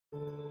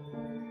This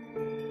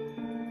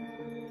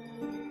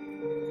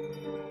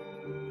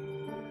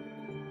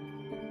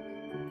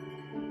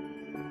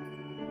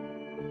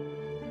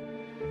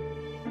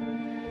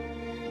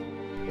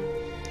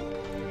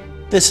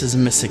is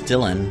Mystic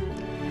Dylan,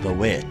 the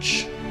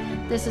Witch.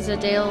 This is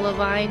Adele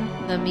Levine,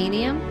 the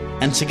Medium.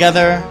 And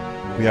together,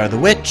 we are the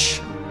Witch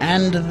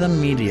and the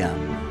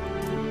Medium.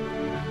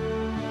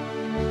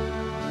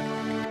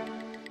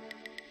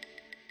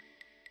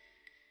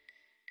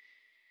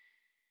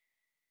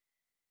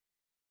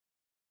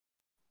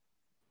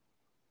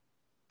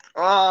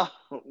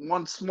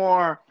 Once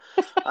more.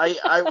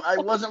 I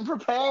wasn't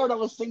prepared. I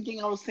was thinking.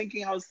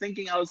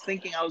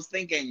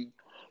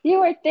 You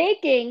were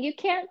thinking. You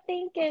can't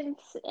think and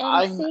sing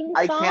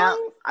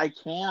songs? I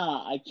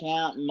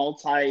can't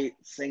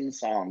multi-sing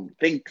song.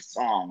 Think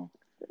song.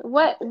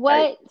 What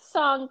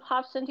song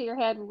pops into your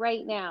head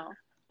right now?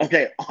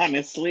 Okay,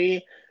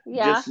 honestly,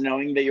 Yeah. just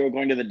knowing that you were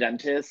going to the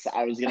dentist,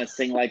 I was going to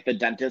sing like the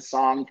dentist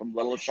song from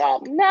Little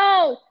Shop.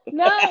 No.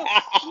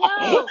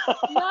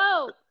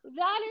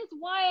 That is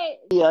why.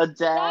 A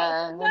dentist.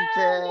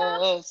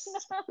 No.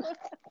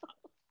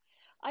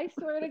 I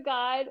swear to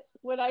God,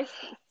 when I've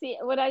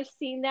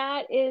seen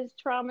that is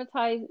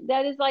traumatized.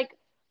 That is like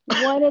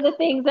one of the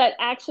things that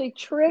actually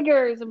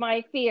triggers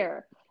my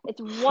fear.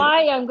 It's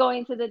why I'm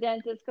going to the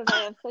dentist, because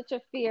I have such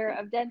a fear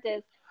of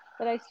dentists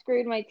that I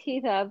screwed my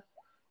teeth up.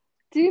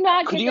 Do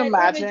not get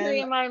that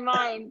imagery in my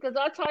mind, because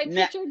that's how I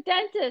picture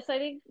dentists. I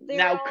think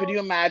could you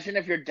imagine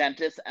if your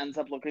dentist ends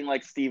up looking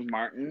like Steve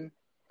Martin?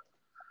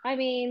 I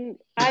mean,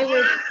 I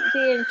would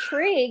be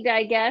intrigued,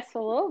 I guess, a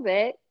little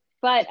bit,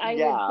 but I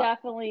would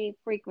definitely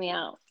freak me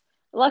out.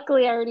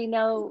 Luckily, I already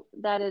know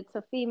that it's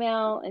a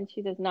female and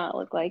she does not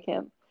look like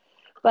him.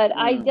 But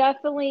I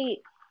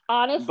definitely,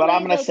 honestly. But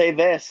I'm going to say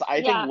this.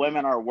 I think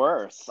women are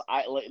worse.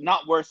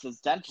 Not worse as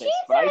dentists,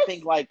 but I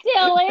think Dylan,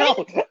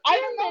 no, I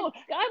don't know.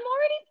 I'm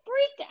already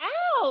freaked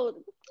out.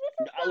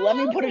 Let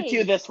me put it to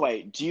you this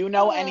way. Do you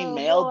know any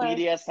male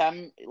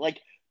BDSM?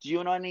 Do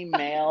you know any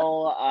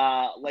male,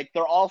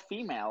 they're all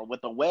female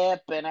with the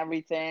whip and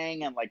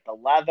everything and like the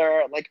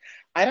leather.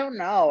 I don't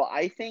know.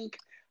 I think.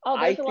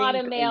 There's a lot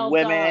of male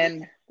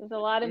women. There's a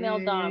lot of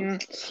male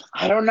doms.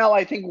 I don't know.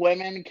 I think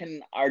women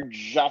are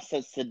just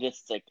as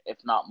sadistic,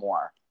 if not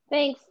more.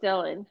 Thanks,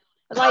 Dylan.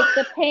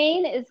 The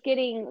pain is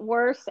getting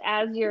worse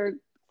as you're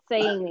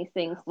saying these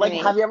things to me.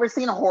 Have you ever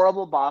seen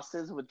Horrible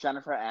Bosses with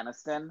Jennifer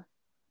Aniston?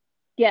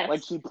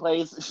 Yes. She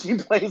plays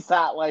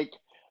that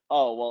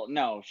oh well,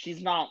 no,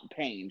 she's not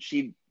pain.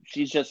 She's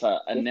just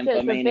a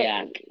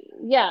nymphomaniac.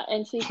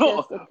 And she's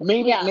just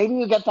maybe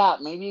you get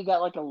that. Maybe you get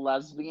a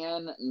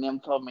lesbian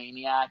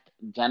nymphomaniac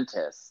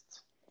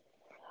dentist.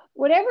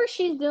 Whatever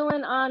she's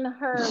doing on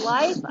her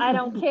life, I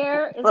don't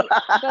care. But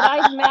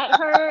I've met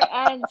her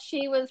and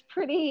she was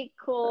pretty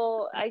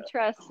cool. I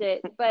trust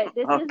it. But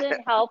this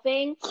isn't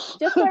helping.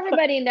 Just so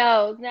everybody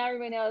knows. Now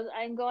everybody knows.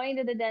 I'm going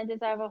to the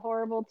dentist. I have a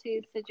horrible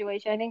tooth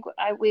situation. I think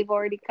we've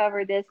already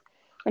covered this.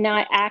 But now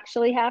I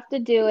actually have to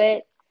do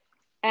it.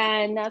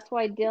 And that's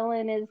why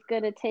Dylan is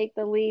going to take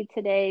the lead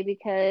today,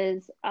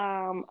 because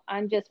I'm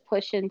just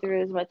pushing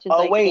through as much as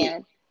I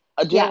can.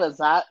 Adele, is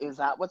that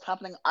what's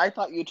happening? I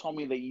thought you told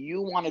me that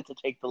you wanted to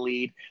take the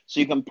lead so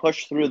you can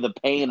push through the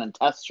pain and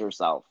test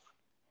yourself.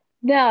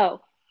 No.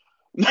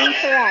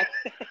 Incorrect.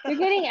 You're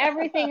getting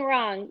everything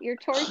wrong. You're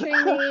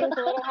torturing me with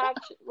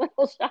a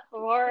Little Shop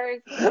of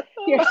Horrors.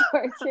 You're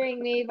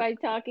torturing me by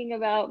talking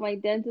about my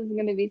dentist is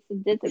going to be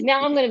sadistic.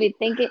 Now I'm going to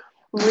be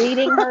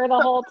reading her the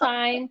whole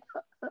time.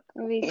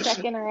 I'm going to be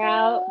checking her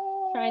out,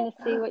 trying to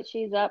see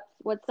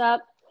what's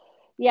up.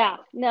 Yeah,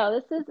 no,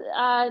 this is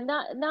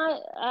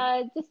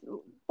not just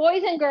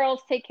boys and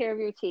girls, take care of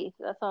your teeth.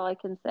 That's all I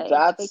can say.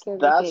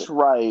 That's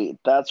right.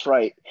 That's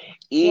right.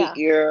 Eat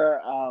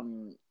your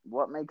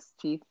what makes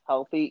teeth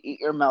healthy?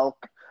 Eat your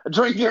milk.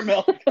 Drink your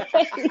milk.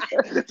 Drink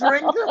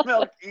your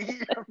milk.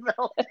 Eat your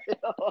milk.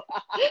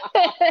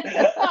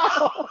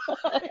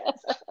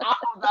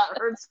 That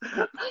hurts.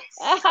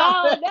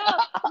 Oh no!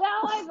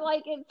 Now I'm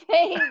in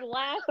pain,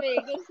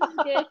 laughing. This is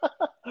good.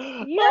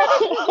 You're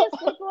the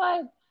sadistic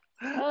one.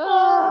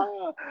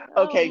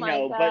 Okay,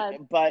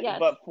 God.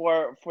 but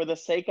for the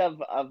sake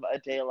of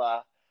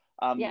Adela,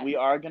 we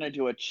are gonna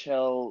do a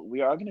chill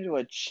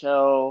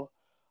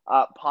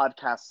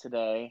podcast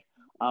today.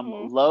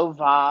 Low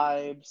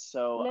vibes,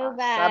 so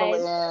settle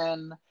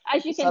in.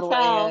 As you can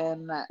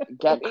tell,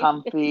 get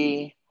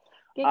comfy.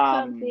 Get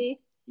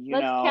comfy.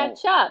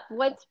 Let's catch up.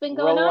 What's been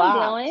going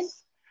on,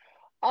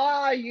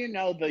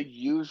 Dylan? The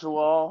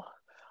usual.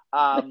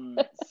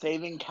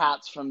 Saving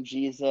cats from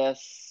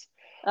Jesus.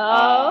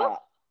 Oh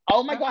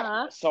my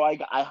God. So I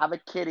have a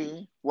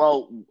kitty.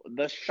 Well,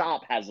 the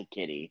shop has a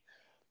kitty.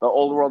 The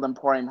Old World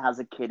Emporium has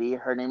a kitty.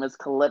 Her name is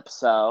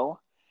Calypso.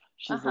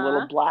 She's a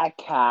little black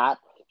cat.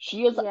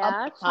 She is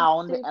a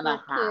pound and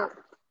a half. Cute.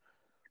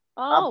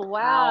 Oh,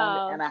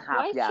 wow. Pound and a half.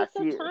 Why is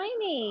she so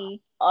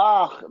tiny?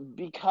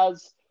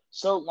 Because,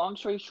 so long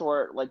story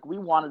short, we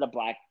wanted a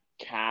black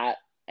cat,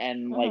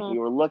 and we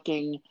were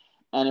looking,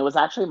 and it was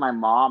actually my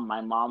mom.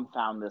 My mom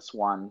found this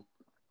one,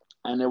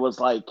 and it was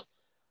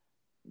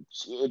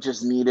it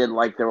just needed,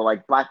 like, they were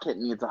like, Black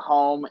Kitten needs a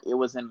home. It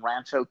was in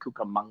Rancho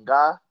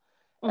Cucamonga.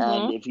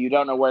 And Mm-hmm. if you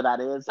don't know where that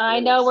is, I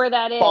it know is where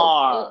that is.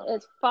 far.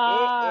 It's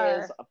It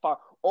is far. far.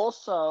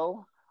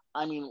 Also,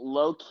 I mean,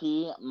 low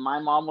key, my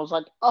mom was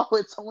like, "Oh,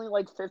 it's only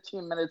like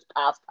 15 minutes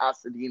past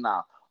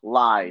Pasadena."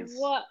 Lies.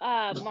 What?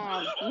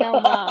 Mom. No,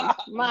 mom.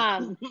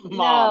 Mom.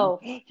 Mom, No.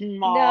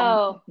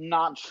 mom, No.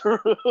 not true.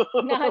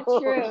 Not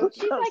true.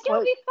 She's Cause like,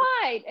 it'll like, be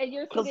fine. And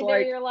you're cause sitting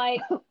there, like, you're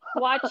like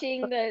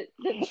watching the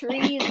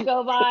trees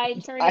go by,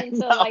 turn I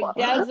into like know,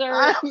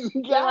 desert.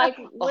 You're yeah, like,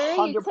 where are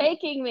you 100.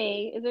 taking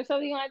me? Is there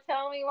something you want to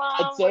tell me,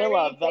 Mom? Where are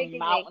you Adela,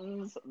 taking me?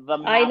 the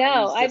I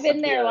know. mountains I've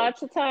been there disappeared.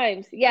 lots of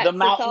times. The Yes,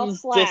 it's all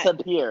mountains flat.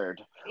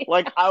 disappeared.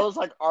 Like, I was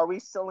like, are we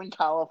still in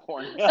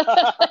California?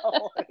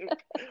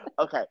 Like,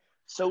 okay,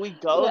 so we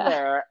go Yeah.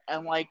 there,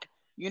 and like,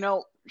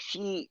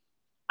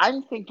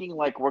 I'm thinking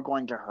like we're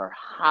going to her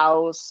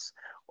house,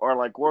 or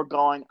like we're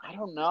going, I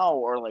don't know,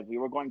 or like we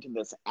were going to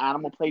this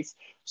animal place.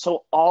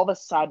 So all of a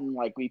sudden,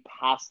 like, we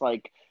passed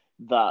like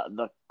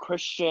the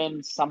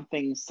Christian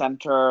something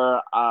center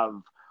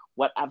of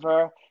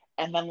whatever,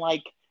 and then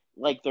like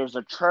there's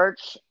a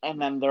church,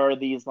 and then there are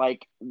these,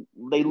 like,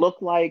 they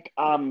look like,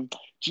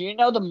 do you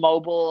know the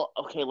mobile,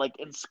 okay, like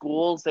in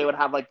schools they would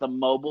have like the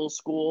mobile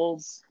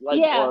schools, like,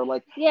 Yeah. or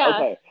like, Yeah.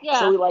 okay,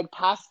 so Yeah. we like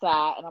passed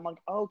that, and I'm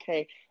like,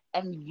 okay,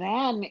 and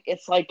then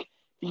it's like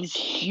these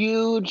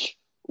huge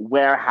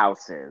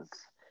warehouses,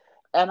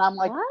 and I'm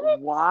like, What?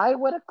 why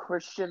would a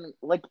Christian,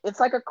 like, it's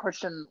like a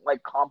Christian,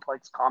 like,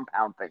 complex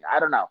compound thing, I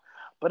don't know,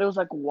 but it was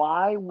like,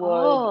 why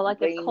would Oh,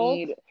 like a they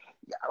cult? need,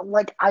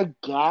 like, I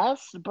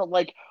guess, but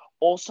like,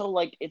 also,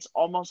 like, it's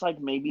almost like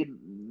maybe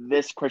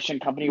this Christian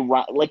company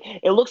run, like,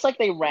 it looks like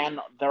they ran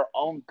their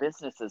own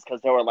businesses,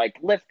 because there were like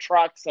lift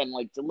trucks and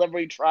like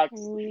delivery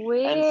trucks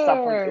and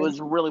stuff, like, it Weird. was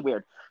really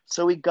weird.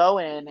 So we go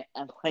in,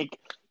 and like,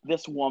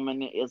 this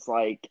woman is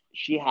like,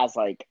 she has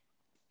like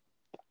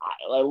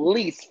at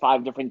least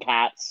five different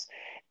cats,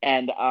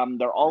 and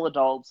they're all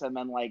adults, and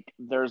then like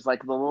there's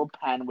like the little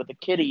pen with the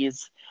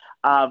kitties,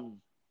 um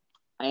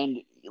and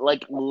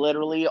like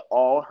literally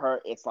all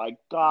her, it's like,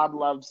 God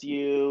loves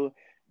you,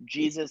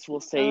 Jesus will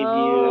save Oh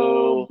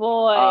you,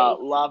 boy.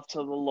 love to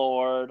the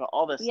Lord,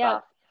 all this Yep.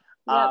 stuff.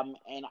 Yep.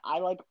 And I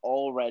like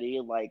already,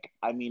 like,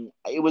 I mean,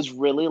 it was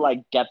really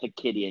like get the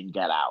kitty and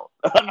get out.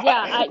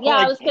 Yeah, I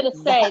Like was gonna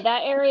say that,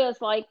 that area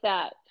is like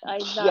that.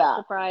 I'm not yeah,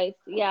 surprised.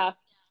 Yeah.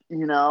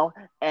 you know.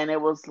 And it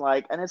was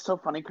like, and it's so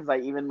funny because I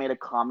even made a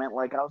comment,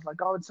 like, I was like,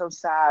 oh, it's so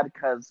sad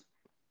because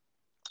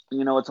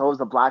it's always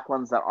the black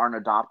ones that aren't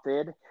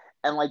adopted.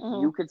 And like, Hmm.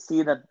 you could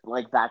see that,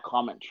 like, that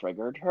comment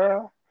triggered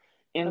her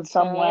in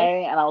some Okay.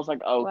 way. And I was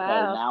like,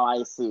 okay, Wow. now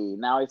I see.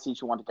 Now I see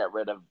she wanted to get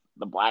rid of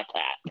the black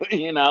cat,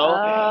 you know?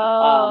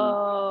 Oh,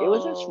 It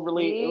was just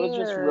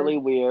weird. really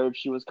weird.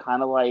 She was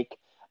kind of like,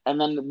 and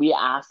then we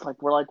asked,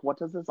 like, we're like, what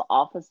does this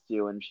office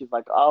do? And she's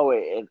like, oh,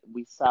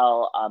 we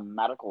sell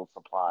medical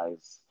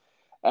supplies.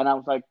 And I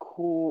was like,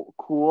 cool,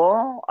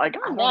 cool. I Like,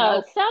 I don't don't know.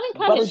 know. It sounded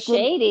kind But of it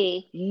didn't,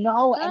 shady.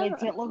 no, I and it don't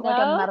didn't look like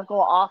a know.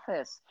 medical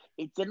office.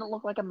 It didn't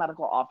look like a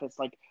medical office.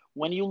 Like,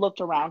 when you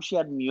looked around, she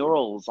had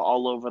murals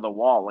all over the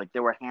wall. Like, they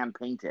were hand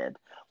painted.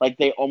 Like,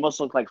 they almost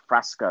looked like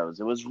frescoes.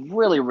 It was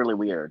really, really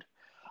weird.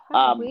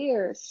 How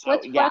weird. So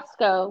What's yeah,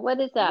 fresco? What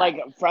is that? like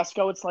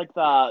fresco, it's like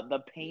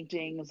the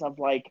paintings of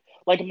like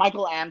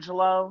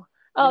Michelangelo,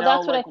 Oh,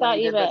 that's what I like when thought he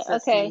you did the meant.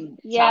 Okay. Sistine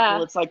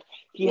Chapel. Yeah. It's like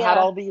he had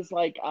Yeah. all these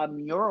like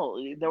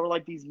mural, there were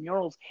like these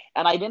murals,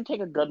 and I didn't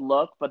take a good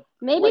look, but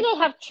Maybe like they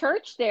have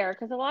church there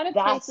because a lot of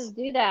places that's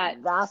do that.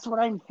 that's what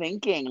I'm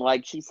thinking.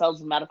 Like, she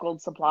sells medical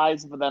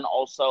supplies, but then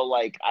also,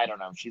 like, I don't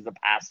know, she's a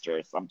pastor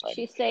or something.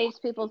 She saves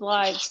people's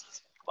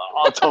lives.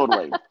 Oh,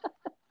 totally.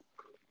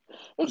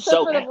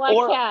 Except So, for the black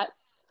or cat.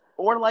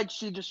 like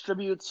she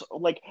distributes,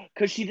 like,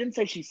 because she didn't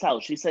say she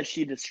sells, she says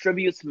she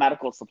distributes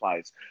medical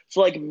supplies,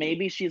 so like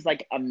maybe she's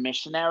like a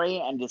missionary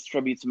and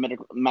distributes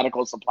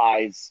medical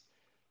supplies,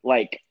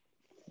 like,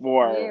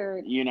 for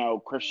Weird.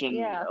 Christian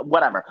Yeah.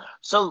 whatever.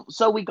 So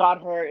we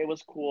got her, it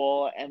was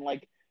cool, and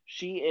like,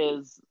 she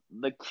is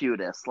the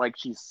cutest, like,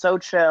 she's so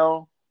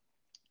chill.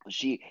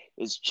 She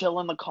is chill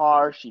in the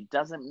car, she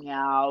doesn't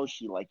meow,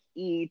 she like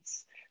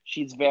eats,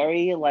 she's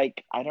very,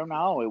 like, I don't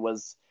know,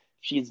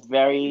 she's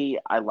very,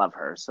 I love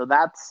her. So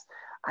that's,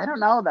 I don't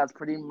know, that's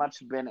pretty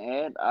much been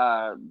it,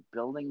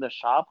 building the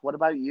shop. What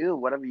about you?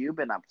 What have you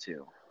been up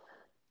to?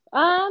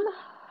 Um,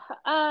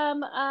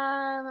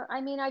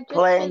 I mean,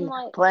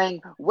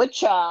 Playing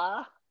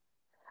Witcher.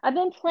 I've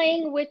been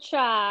playing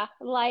Witcher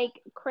like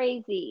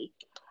crazy.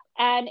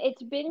 And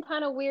it's been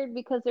kind of weird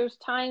because there's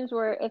times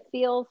where it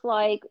feels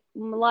like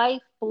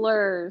life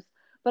blurs.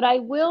 But I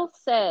will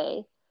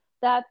say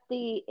that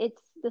the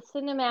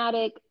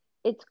cinematic,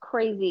 it's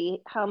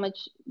crazy how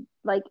much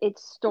like the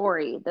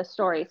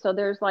story. So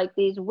there's like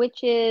these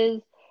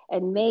witches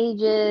and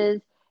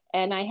mages,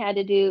 and I had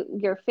to do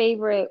your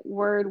favorite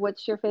word.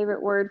 What's your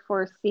favorite word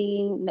for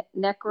seeing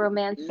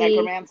necromancy?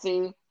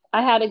 Necromancy.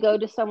 I had to go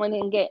to someone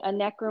and get a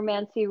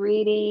necromancy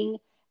reading,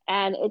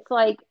 and it's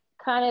like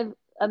kind of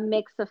a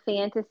mix of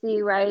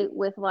fantasy, right,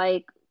 with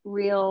like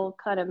real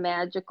kind of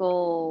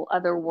magical,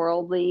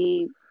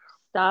 otherworldly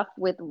stuff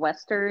with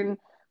Western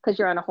because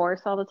you're on a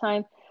horse all the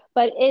time.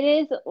 But it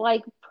is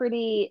like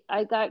pretty.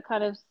 I got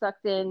kind of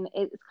sucked in.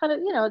 It's kind of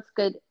it's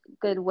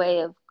good way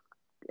of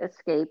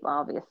escape,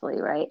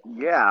 obviously, right?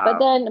 But Yeah.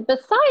 then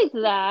besides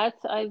that,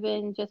 I've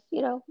been just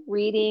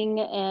reading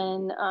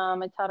and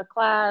I taught a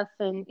class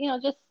and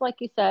just like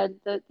you said,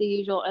 the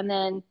usual, and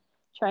then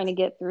trying to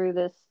get through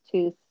this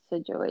tooth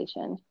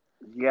situation.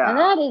 And Yeah.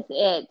 that is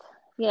it.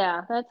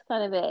 Yeah, that's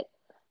kind of it.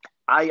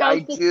 I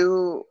How's this?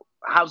 do.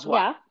 How's what?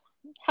 Yeah.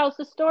 How's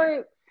the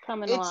store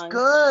coming It's along?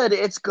 good.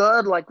 It's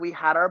good. Like we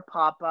had our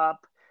pop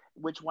up,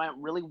 which went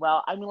really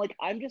well. I mean, like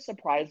I'm just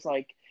surprised.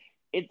 Like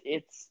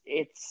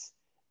it's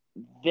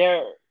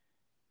there.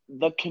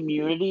 The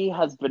community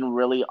has been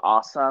really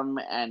awesome,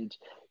 and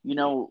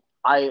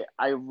I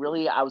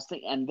was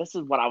thinking, and this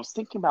is what I was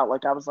thinking about.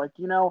 Like I was like,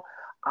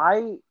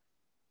 I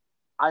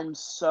I'm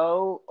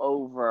so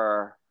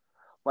over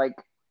like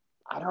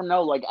I don't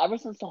know, like ever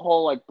since the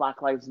whole like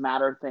Black Lives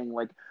Matter thing,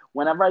 like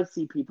whenever I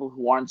see people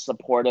who aren't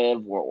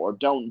supportive or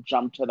don't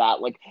jump to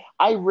that, like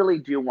I really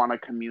do want a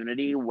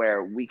community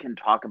where we can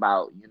talk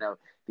about,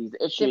 these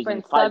issues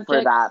and Different fight for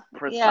subjects? that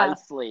Yeah.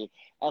 precisely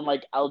and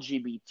like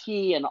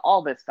LGBT and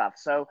all this stuff.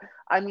 So,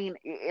 I mean,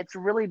 it's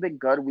really been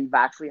good. We've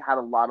actually had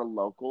a lot of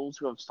locals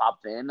who have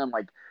stopped in and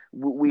like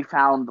we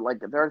found like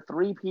there are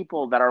three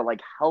people that are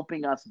like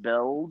helping us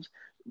build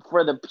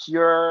for the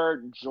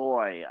pure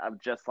joy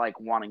of just like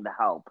wanting to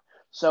help.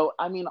 So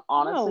I mean, Oh,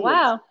 honestly,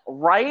 it's wow.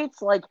 right.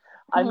 Like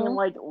I mean, Hmm.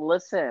 like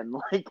listen,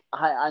 like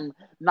I'm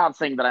not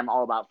saying that I'm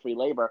all about free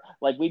labor.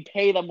 Like we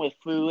pay them with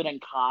food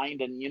and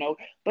kind, and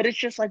but it's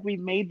just like we've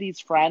made these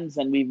friends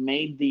and we've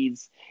made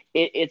these.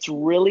 It's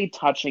really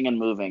touching and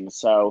moving.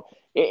 So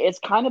it's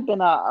kind of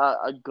been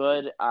a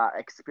good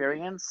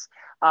experience.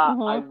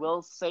 I Hmm.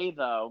 will say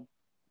though,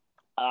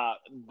 uh,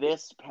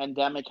 this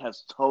pandemic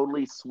has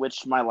totally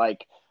switched my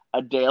like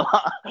a day.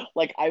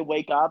 Like I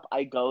wake up,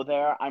 I go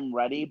there, I'm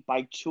ready.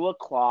 By 2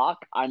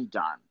 o'clock, I'm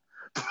done.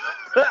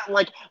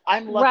 Like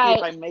I'm lucky Right.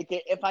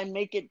 if I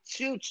make it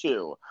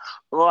 2-2.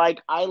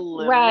 Like I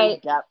literally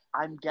Right.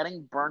 I'm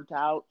getting burnt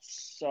out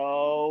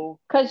so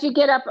Because you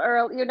get up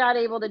early, you're not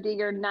able to do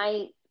your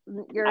night.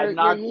 You're I'm you're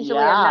not usually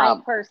a yeah.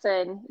 night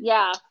person.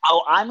 Yeah.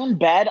 Oh, I'm in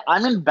bed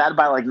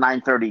by like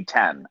 9:30,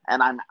 10,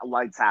 and I'm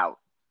lights out.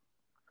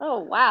 Oh,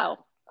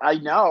 wow. I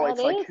know. That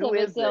It's like, is a who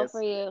big is deal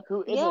for this? you.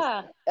 Who is this?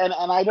 Yeah. And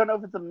I don't know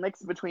if it's a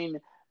mix between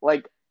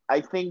like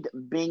I think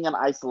being in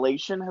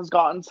isolation has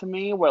gotten to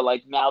me where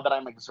like now that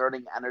I'm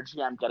exerting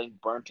energy, I'm getting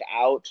burnt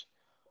out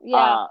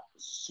Yeah.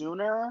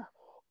 sooner.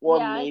 Or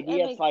Yeah. maybe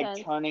It it's makes like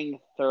sense. turning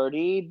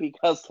 30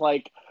 because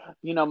like,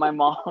 my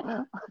mom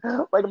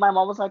like my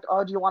mom was like,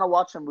 "Oh, do you want to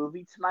watch a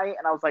movie tonight?"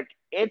 And I was like,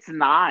 "It's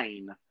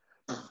 9."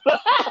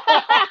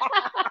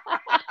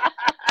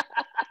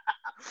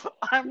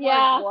 I'm like,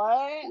 Yeah. what?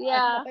 I'm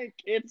Yeah. like,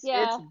 it's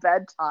Yeah.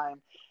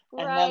 bedtime.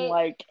 And then Right.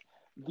 like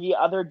the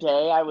other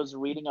day I was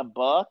reading a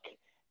book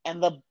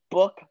and the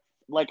book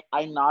like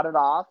I nodded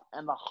off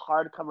and the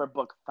hardcover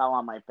book fell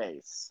on my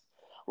face.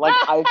 Like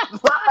I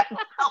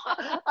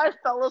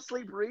fell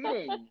asleep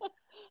reading.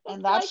 It's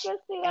And like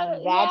it's the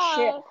other. that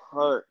shit Yeah.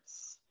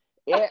 hurts.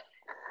 It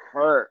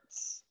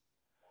hurts.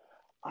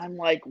 I'm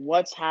like,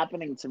 what's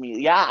happening to me?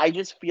 Yeah, I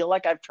just feel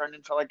like I've turned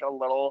into like a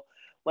little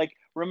like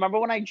remember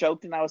when I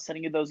joked and I was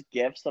sending you those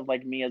gifs of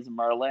like me as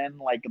Merlin,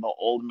 like the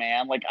old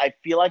man? Like I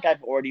feel like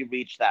I've already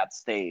reached that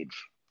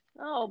stage.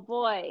 Oh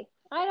boy.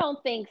 I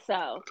don't think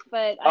so,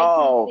 but I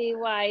can Oh, see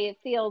why it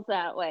feels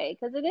that way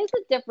because it is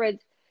a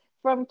difference.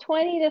 From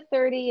 20 to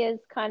 30 is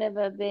kind of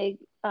a big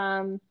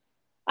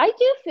I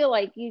do feel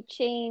like you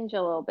change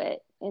a little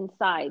bit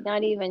inside,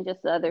 not even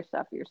just the other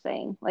stuff you're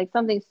saying. Like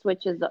something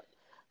switches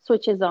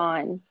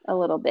on a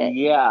little bit.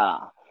 yeah.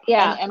 And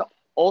Yeah. and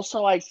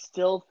also I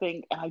still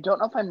think and I don't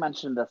know if I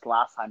mentioned this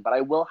last time, but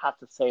I will have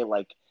to say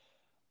like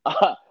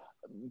uh,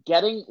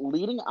 getting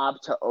leading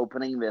up to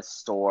opening this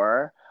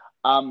store,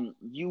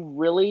 you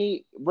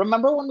really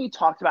remember when we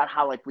talked about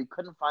how like we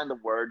couldn't find the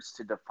words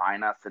to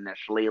define us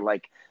initially,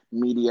 like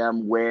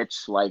medium,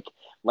 witch, like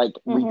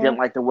we didn't Mhm.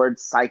 like the word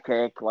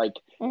psychic, like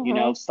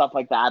Mhm. stuff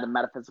like that and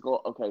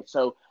metaphysical. Okay,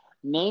 so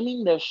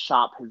naming this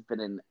shop has been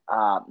an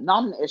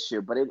not an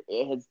issue, but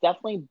it has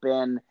definitely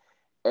been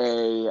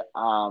a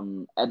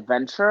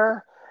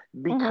adventure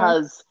Mhm.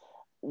 because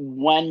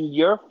when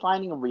you're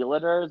finding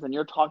realtors and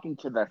you're talking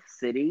to the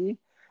city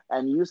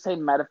and you say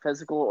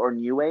metaphysical or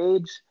new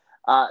age,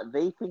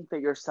 they think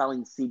that you're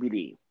selling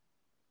CBD.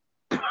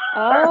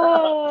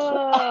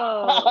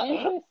 Oh,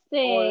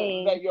 Or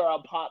that interesting. you're a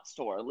pot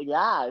store.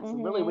 Yeah, it's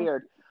really Mhm.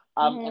 weird.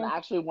 And Mhm.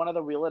 actually, one of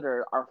the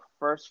realtor, our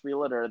first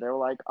realtor, they were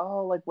like,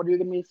 "Oh, like, what are you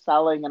gonna be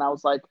selling?" And I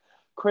was like,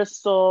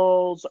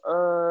 "Crystals,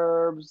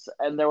 herbs,"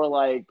 and they were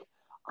like,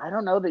 "I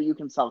don't know that you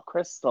can sell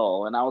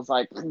crystal." And I was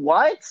like,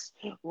 "What?"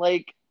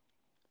 Like,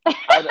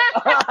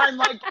 I'm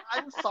like,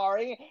 I'm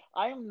sorry,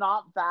 I'm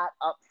not that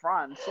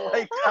upfront.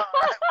 Like,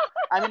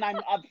 I mean,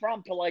 I'm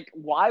upfront, but like,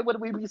 why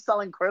would we be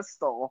selling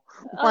crystal?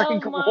 Oh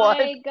Like, what?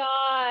 my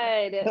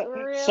God.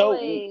 So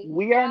Really?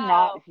 we are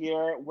not Wow.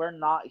 here. We're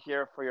not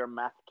here for your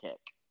meth kick.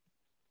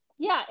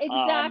 Yeah,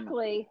 Um,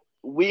 exactly.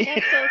 we.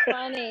 That's so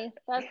funny.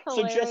 That's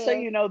So just so hilarious.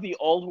 you know, the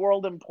Old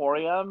World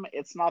Emporium,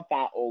 it's not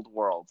that old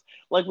world.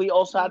 Like we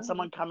also had Hmm.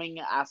 someone coming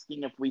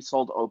asking if we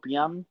sold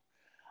opium.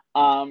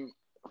 Um,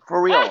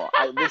 for real.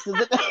 This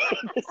isn't.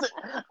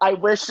 I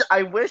wish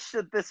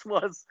that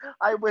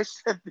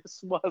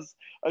this was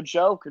a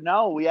joke.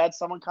 No, we had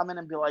someone come in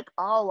and be like,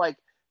 "Oh, like,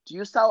 do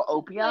you sell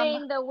opium?"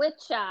 Playing The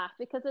Witcher,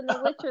 because in The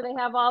Witcher they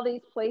have all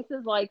these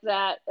places like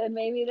that, and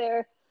maybe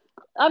they're.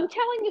 I'm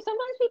telling you,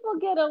 sometimes people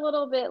get a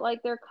little bit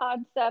like their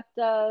concept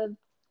of,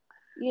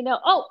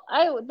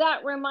 Oh,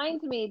 that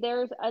reminds me.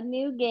 There's a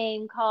new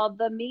game called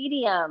The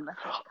Medium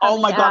Oh coming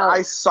my God, I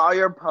out, saw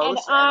your and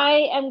post and I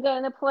am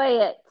going to play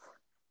it.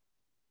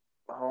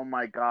 oh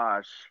my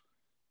gosh.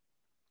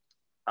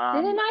 Didn't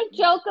Um, I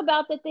joke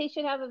about that they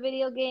should have a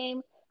video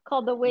game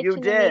called The Witch you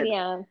and the did.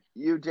 Medium?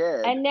 You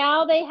did. And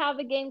now they have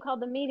a game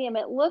called The Medium.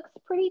 It looks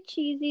pretty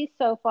cheesy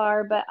so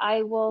far, but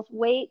I will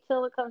wait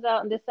till it comes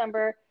out in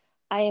December.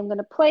 I am going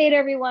to play it,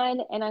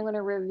 everyone, and I'm going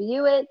to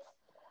review it.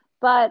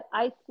 But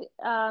I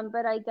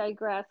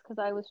digress because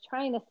I was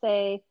trying to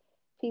say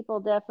people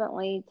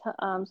definitely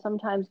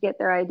sometimes get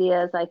their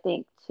ideas, I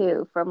think,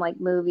 too, from like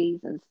movies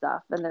and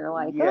stuff, and they're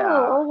like, "Oh,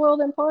 Yeah. Old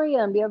World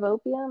Emporium, do you have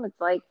opium?" It's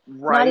like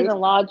not Right. even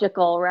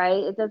logical,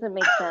 right? It doesn't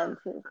make sense.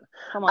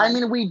 Come I on.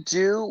 mean, we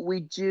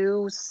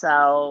do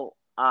sell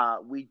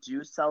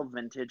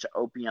vintage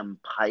opium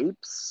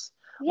pipes,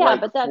 Yeah, like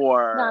but that's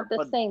not the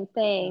but same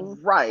thing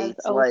as right,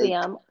 like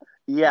opium.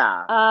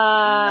 yeah,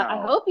 I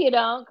no. hope you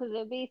don't, because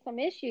there'd be some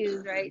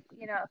issues, right?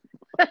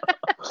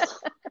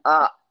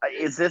 Uh,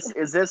 is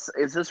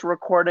this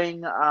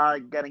recording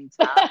getting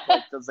tapped?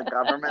 Like, does the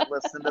government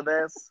listen to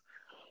this?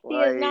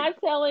 He is Like, not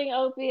selling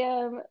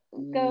opium.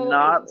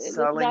 not It does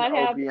selling not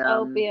have opium.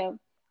 opium.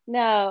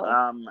 No.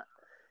 Um,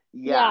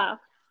 yeah. Yeah.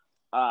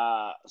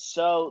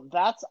 So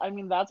that's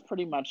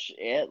pretty much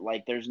it.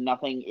 Like, there's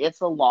nothing,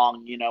 it's a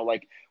long,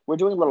 like, we're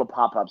doing little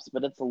pop-ups,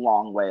 but it's a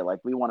long way. Like,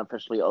 we won't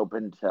officially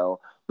open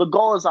till the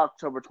goal is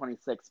October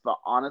 26th, but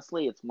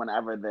honestly, it's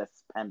whenever this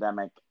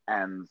pandemic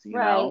ends.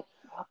 Right.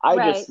 I Right.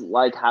 just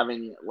like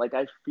having, like,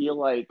 I feel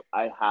like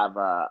I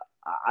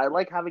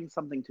like having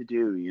something to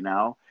do,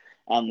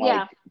 and like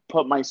Yeah.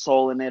 put my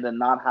soul in it and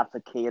not have to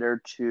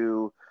cater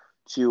to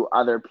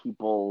other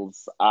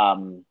people's,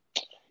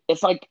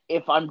 it's like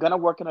if I'm gonna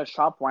work in a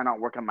shop, why not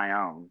work on my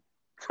own?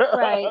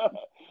 Right.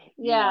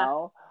 you Yeah.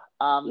 know?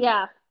 Um,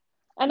 Yeah.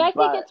 And I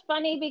think but it's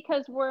funny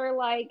because we're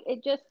like,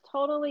 it just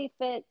totally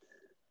fits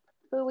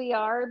who we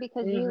are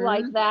because you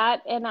like hmm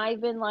that. And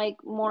I've been like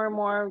more and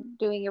more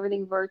doing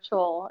everything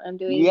virtual and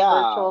doing yeah.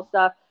 virtual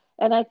stuff.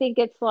 And I think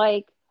it's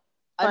like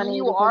I mean, funny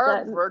you because are a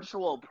that,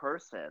 virtual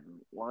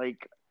person.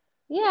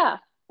 yeah,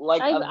 Like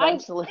I,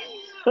 eventually,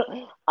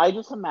 I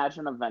just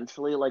imagine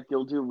eventually, like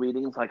you'll do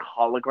readings like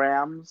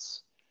holograms,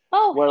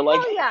 oh, where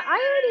like, hell yeah.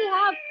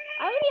 I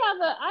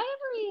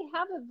already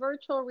have a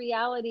virtual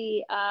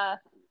reality, I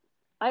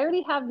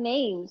already have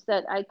names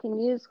that I can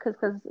use because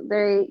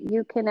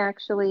you can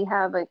actually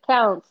have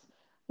accounts.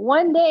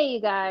 One day,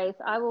 you guys,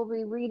 I will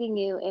be reading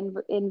you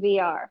in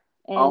VR,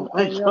 oh my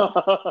and you'll.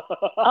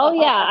 Oh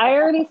yeah, god, I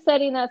already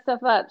setting that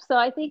stuff up. So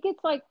I think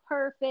it's like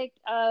perfect.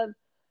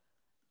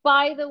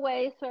 By the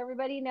way, so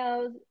everybody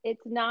knows,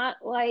 it's not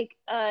like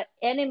a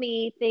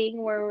enemy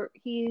thing where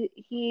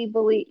he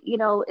believe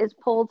is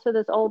pulled to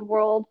this old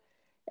world,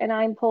 and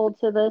I'm pulled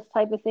to this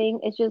type of thing.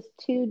 It's just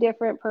two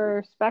different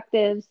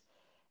perspectives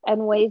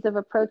and ways of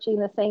approaching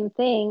the same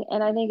thing.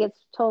 And I think it's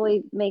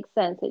totally makes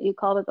sense that you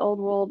called it the Old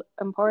World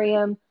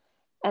Emporium,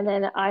 and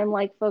then I'm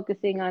like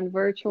focusing on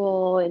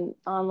virtual and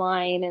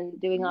online and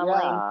doing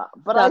online yeah.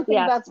 But I stuff. think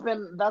Yeah, that's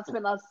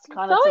been us it's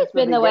kind of since always the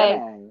been the way.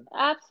 beginning.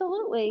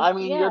 Absolutely. I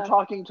mean, you're Yeah.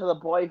 talking to the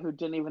boy who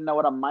didn't even know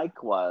what a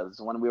mic was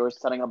when we were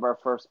setting up our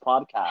first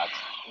podcast.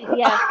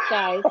 Yes,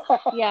 guys.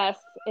 Yes,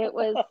 it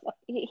was.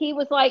 He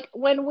was like,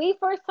 when we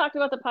first talked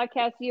about the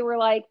podcast, you were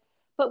like,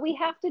 but we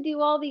have to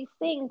do all these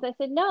things. I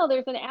said, no,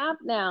 there's an app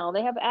now.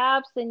 They have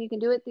apps and you can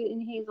do it.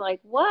 And he's like,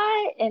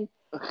 what? And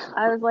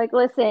I was like,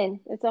 listen,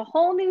 it's a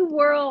whole new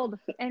world.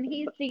 And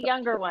he's the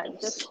younger one,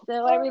 just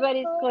so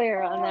everybody's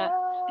clear on that.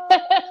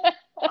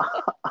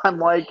 I'm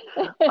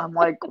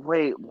like,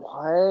 wait,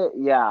 what?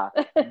 Yeah,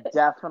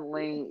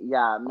 definitely.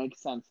 Yeah, it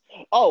makes sense.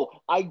 Oh,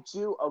 I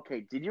do.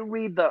 Okay, did you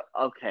read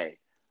okay,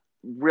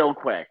 real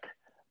quick,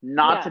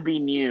 not to Yeah. be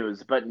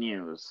news, but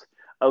news.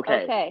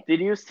 Okay, Okay. did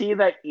you see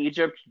that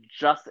Egypt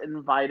just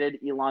invited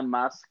Elon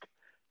Musk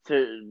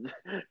to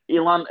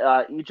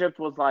Egypt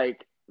was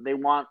like they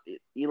want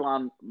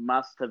Elon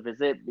Musk to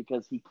visit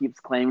because he keeps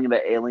claiming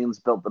that aliens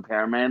built the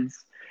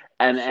pyramids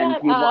and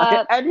Shut he want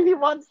up. and he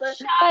wants to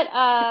Shut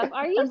up.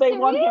 Are you and they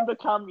want him serious? to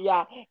come,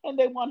 yeah, and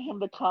they want him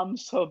to come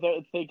so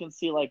that they can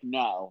see like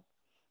no.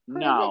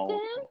 Prove it to No.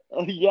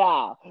 him?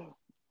 Yeah.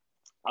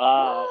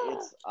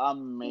 It's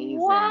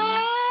amazing.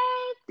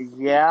 What?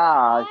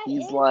 Yeah, That he's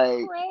is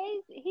like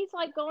crazy. He's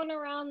like going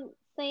around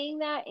saying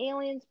that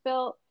aliens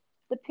built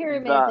the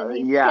pyramids and The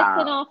he's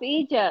pissing yeah, off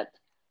Egypt.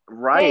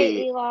 right.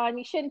 Hey, Elon,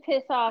 you shouldn't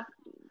piss off.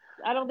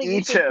 I don't think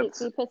you should Egypt.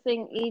 be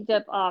pissing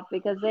Egypt off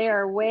because they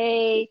are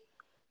way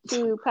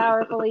too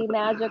powerfully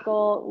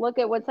magical. Look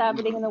at what's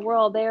happening in the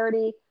world. They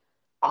already,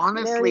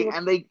 Honestly,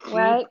 and they keep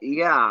right,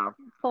 yeah,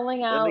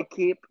 pulling and they out.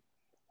 keep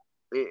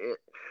it,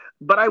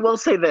 but I will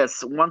say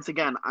this once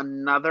again,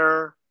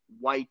 another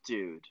white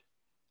dude.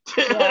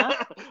 Yeah,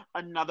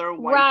 Another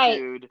white right,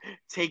 dude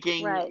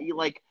taking right,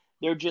 like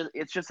they're just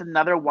it's just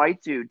another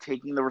white dude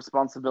taking the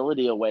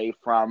responsibility away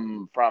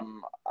from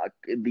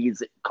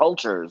these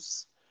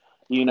cultures,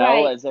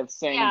 right. as if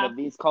saying Yeah, that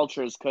these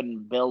cultures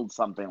couldn't build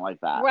something like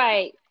that.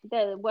 right.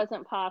 That it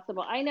wasn't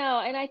possible. I know,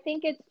 and I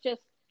think it's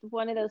just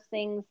one of those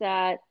things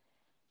that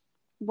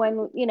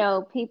when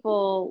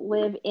people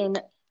live in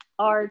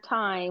our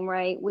time,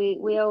 right?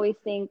 We always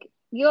think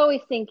you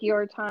always think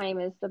your time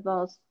is the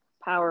most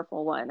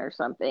powerful one or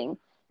something.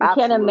 You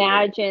can't Absolutely.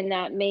 imagine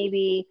that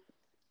maybe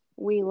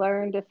we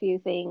learned a few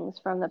things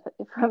from the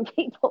from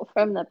people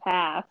from the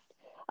past.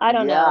 I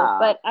don't know, Yeah.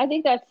 but I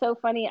think that's so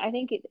funny. I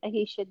think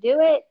he should do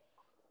it.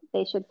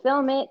 They should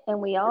film it,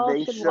 and we all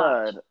They should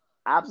watch. should.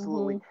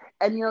 Absolutely. Hmm.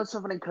 And it's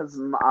so funny because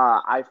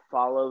I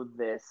follow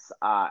this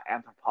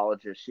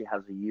anthropologist. She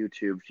has a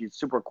YouTube. She's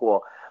super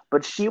cool.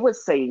 But she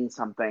was saying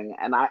something,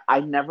 and I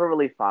never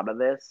really thought of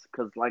this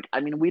because, like, I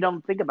mean, we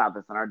don't think about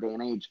this in our day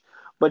and age.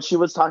 But she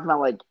was talking about,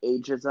 like,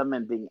 ageism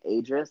and being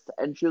ageist.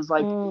 And she was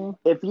like, Mm,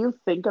 if you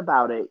think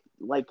about it,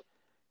 like,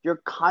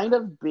 you're kind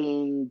of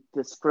being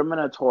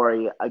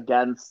discriminatory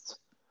against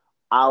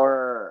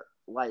our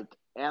like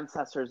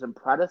ancestors and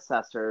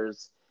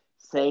predecessors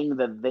saying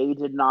that they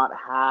did not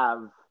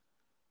have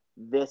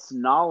this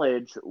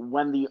knowledge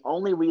when the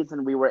only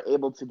reason we were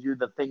able to do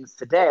the things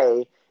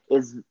today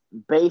is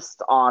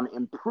based on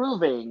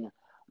improving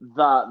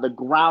the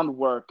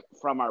groundwork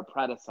from our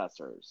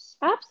predecessors.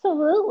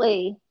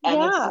 absolutely.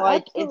 And it's Yeah,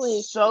 like it's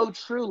absolutely. so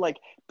true. Like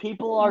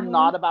people are Hmm.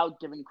 not about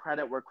giving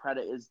credit where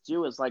credit is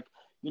due. Is like,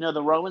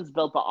 the Romans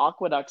built the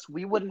aqueducts.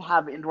 We wouldn't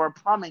have indoor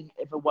plumbing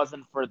if it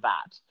wasn't for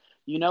that.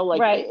 Like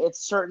Right. it's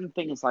certain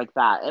things like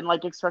that. And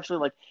like especially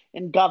like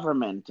in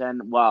government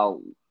and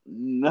well,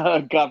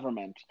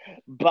 government.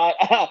 But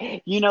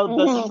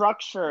Hmm.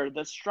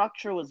 the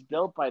structure was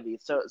built by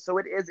these. So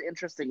it is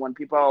interesting when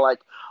people are like,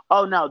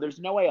 "Oh no, there's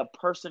no way a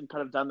person could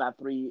have done that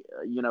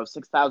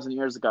 6,000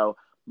 years ago.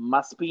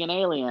 Must be an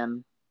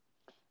alien."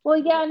 Well,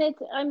 yeah, and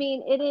I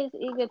mean, it is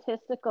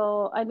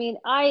egotistical. I mean,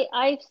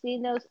 I've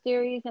seen those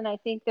theories and I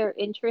think they're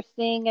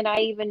interesting and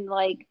I even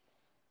like,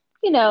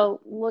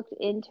 looked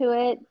into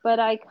it, but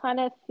I kind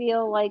of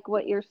feel like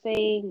what you're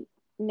saying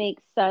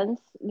makes sense,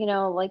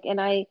 like and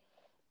I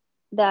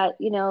that,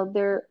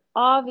 there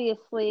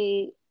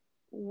obviously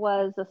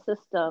was a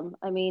system.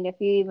 I mean, if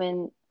you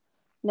even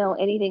know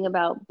anything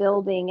about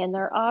building, and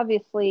there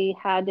obviously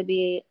had to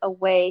be a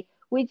way.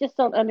 We just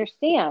don't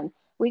understand.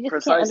 We just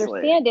can't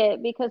Precisely. understand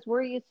it because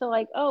we're used to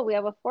like, oh, we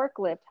have a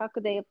forklift. How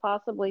could they have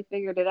possibly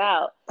figured it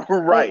out? But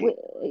Right.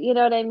 you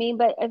know what I mean.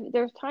 But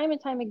there's time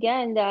and time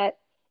again that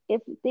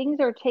if things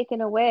are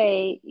taken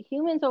away,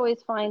 humans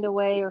always find a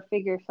way or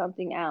figure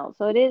something out.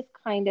 So it is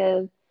kind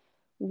of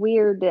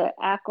weird to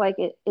act like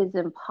it is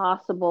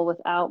impossible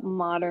without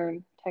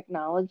modern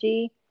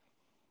technology.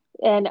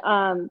 And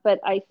but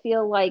I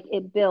feel like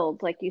it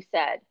builds, like you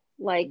said,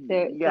 like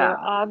they're Yeah.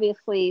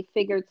 obviously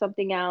figured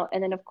something out,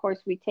 and then of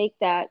course we take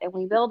that and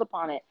we build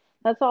upon it.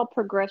 That's all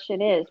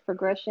progression is.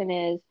 Progression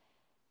is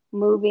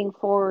moving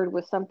forward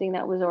with something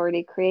that was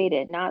already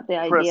created, not the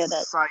idea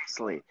that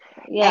Precisely.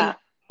 And yeah.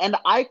 and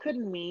I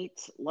can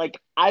meet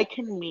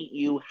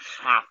you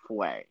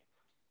halfway.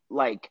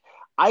 Like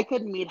I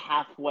could meet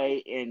halfway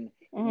in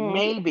Hmm.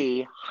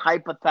 maybe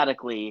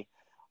hypothetically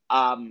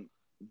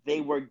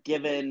they were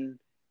given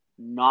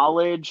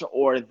knowledge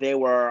or they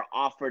were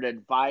offered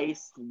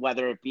advice,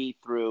 whether it be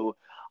through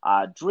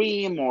a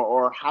dream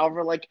or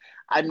however, like,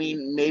 I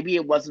mean, maybe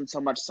it wasn't so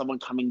much someone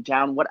coming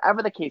down,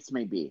 whatever the case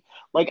may be.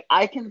 Like,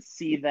 I can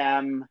see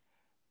them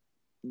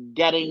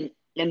getting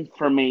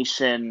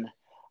information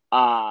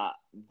uh,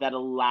 that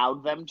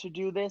allowed them to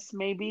do this,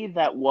 maybe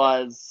that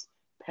was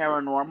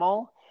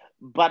paranormal.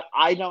 But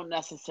I don't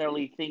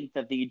necessarily think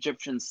that the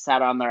Egyptians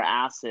sat on their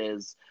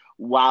asses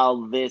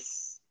while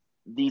these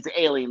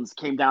aliens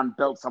came down,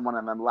 built someone,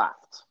 and then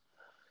left.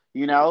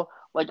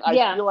 Like I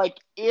Yeah. feel like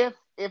if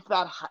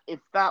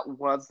that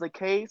was the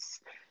case,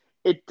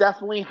 it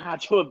definitely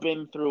had to have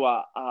been through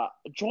a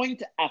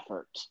joint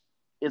effort,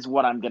 is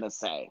what I'm gonna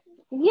say.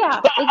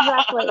 Yeah,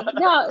 exactly.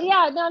 No,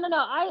 yeah, no, no, no.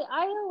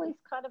 I always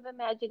kind of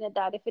imagined it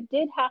that if it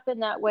did happen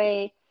that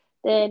way,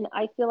 then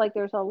I feel like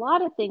there's a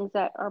lot of things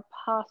that are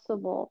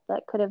possible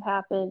that could have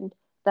happened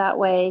that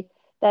way.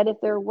 That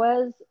if there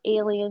was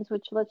aliens,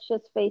 which let's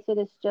just face it,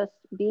 is just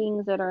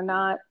beings that are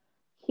not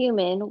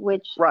human,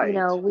 which, Right.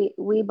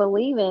 we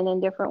believe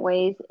in different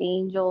ways,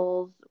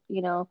 angels,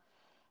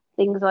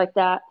 things like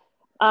that,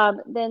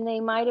 then they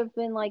might have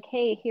been like,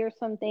 hey, here's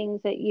some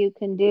things that you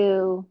can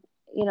do,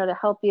 to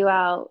help you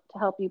out, to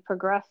help you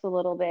progress a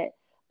little bit.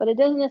 But it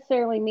doesn't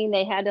necessarily mean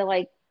they had to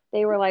like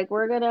they were like,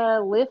 we're going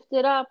to lift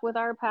it up with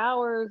our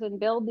powers and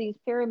build these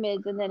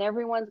pyramids, and then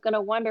everyone's going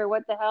to wonder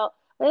what the hell.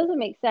 That doesn't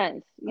make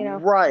sense, you know?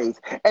 Right.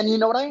 And you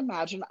know what I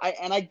imagine?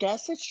 I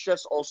guess it's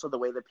just also the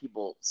way that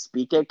people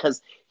speak it.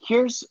 Because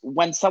here's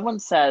when someone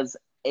says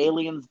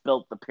aliens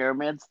built the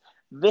pyramids,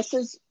 this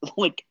is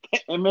like the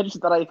image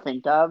that I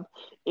think of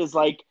is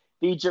like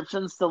the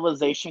Egyptian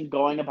civilization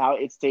going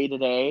about its day to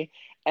day.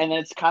 And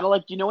it's kind of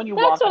like, you know, when you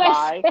That's walk what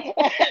I by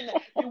said. and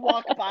you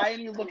walk by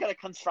and you look at a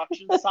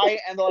construction site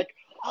and they're like,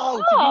 oh,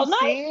 did Oh, you nice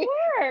see?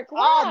 work.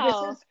 Ah,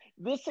 Wow.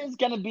 this is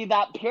gonna be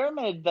that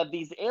pyramid that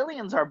these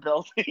aliens are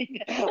building.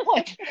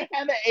 Like,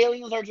 and the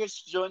aliens are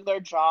just doing their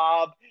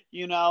job,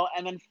 you know,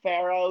 and then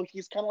Pharaoh,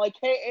 he's kind of like,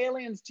 hey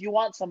aliens, do you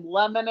want some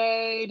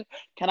lemonade?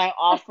 Can I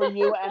offer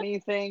you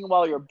anything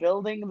while you're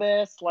building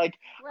this? Like,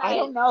 I Right.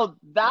 don't know,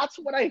 that's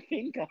what I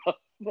think of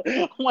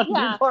when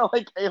Yeah. people are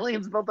like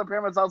aliens built the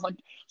pyramids. I was like,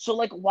 so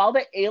like while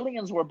the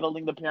aliens were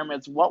building the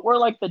pyramids, what were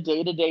like the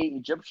day-to-day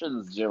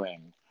Egyptians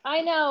doing?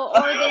 I know,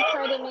 or they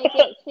try to make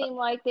it seem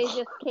like they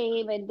just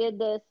came and did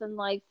this and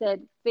like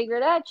said, figure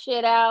that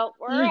shit out.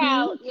 We're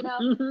out, Mm-hmm.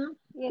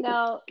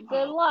 Mm-hmm.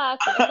 good luck.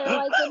 And they're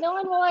like, but no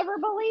one will ever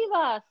believe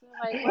us. And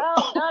I'm like,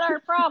 well, not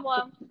our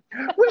problem.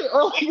 Wait,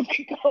 or like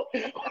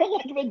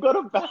they go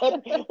to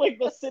bed, like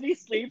the city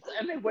sleeps,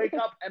 and they wake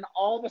up, and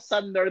all of a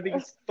sudden there are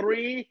these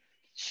three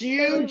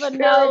They leave huge a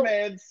note.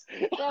 pyramids.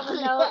 They have a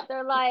Yeah, note.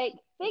 They're like,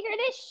 figure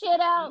this shit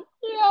out.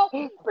 yeah,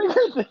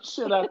 figure this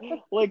shit out.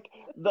 Like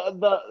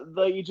the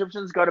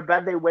Egyptians go to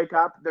bed, they wake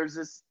up. There's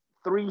this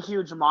three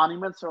huge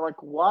monuments. They're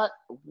like, what?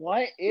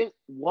 What is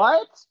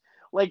what?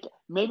 Like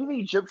maybe the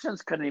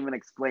Egyptians couldn't even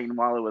explain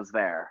while it was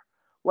there.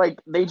 Like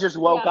they just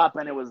woke Yeah. up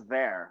and it was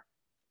there.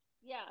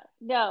 Yeah,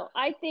 no,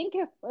 I think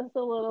it was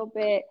a little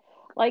bit,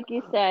 like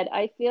you said,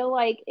 I feel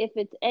like if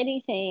it's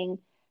anything,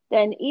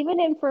 then even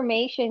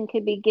information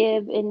could be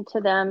given to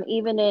them,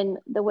 even in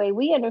the way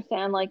we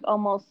understand, like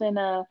almost in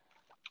a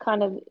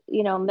kind of,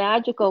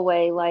 magical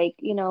way, like,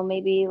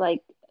 maybe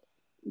like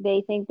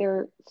they think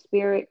they're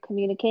spirit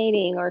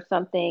communicating or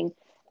something,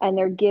 and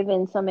they're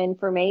given some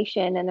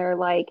information and they're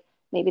like,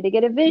 maybe they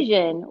get a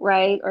vision,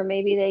 right? Or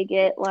maybe they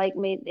get like,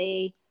 maybe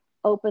they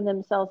open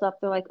themselves up.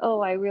 They're like,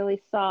 oh, I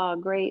really saw a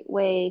great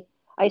way.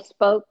 I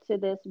spoke to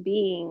this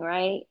being,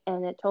 right?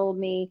 And it told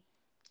me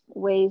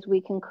ways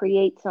we can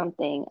create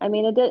something. I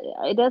mean,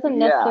 it doesn't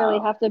necessarily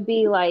Yeah. have to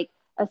be like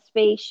a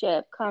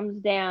spaceship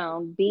comes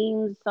down,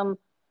 beams some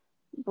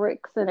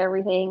bricks and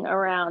everything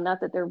around.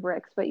 Not that they're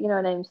bricks, but you know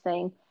what I'm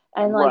saying.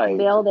 And like Right.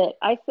 build it.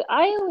 I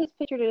always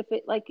pictured it, if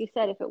it, like you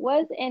said, if it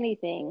was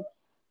anything,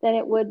 then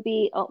it would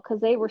be,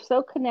 because they were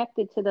so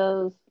connected to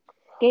those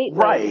gateways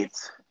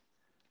Right.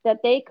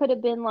 that they could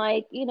have been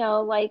like,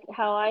 like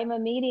how I'm a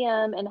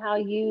medium and how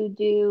you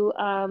do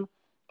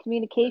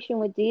communication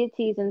with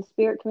deities and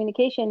spirit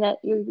communication, that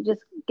you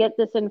just get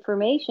this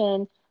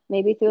information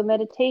maybe through a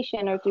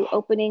meditation or through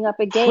opening up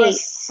a gate.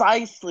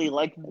 Precisely.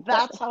 Like So,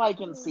 that's how I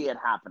can see it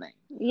happening.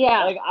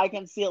 yeah. Like I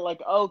can see it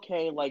like,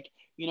 okay, like,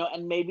 you know,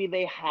 and maybe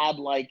they had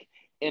like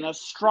an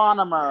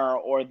astronomer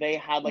or they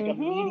had like a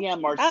Mm-hmm.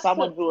 medium or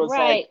someone Absolutely. who was like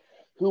Right.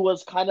 who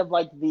was kind of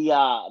like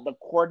the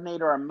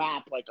coordinator or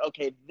map, like,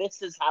 okay,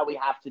 this is how we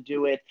have to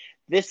do it.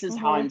 This is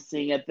how Mm-hmm. I'm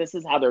seeing it. This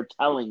is how they're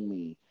telling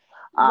me.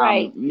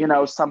 Right. You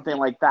know, something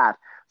like that.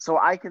 So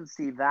I can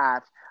see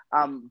that.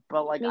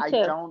 But like Me too.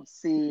 I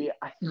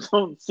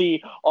don't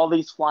see all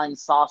these flying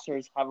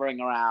saucers hovering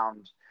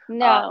around,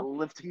 No.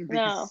 lifting these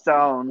No.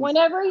 stones.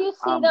 Whenever you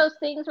see Um, those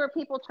things where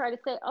people try to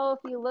say, "Oh, if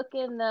you look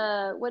in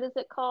the what is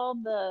it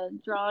called, the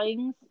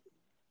drawings,"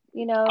 oh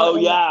in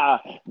the yeah,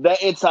 that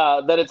it's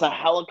a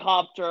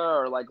helicopter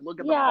or like look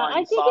at the yeah, I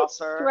flying think it's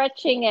saucer.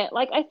 stretching it.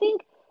 Like I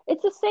think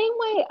it's the same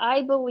way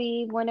I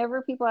believe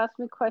whenever people ask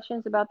me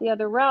questions about the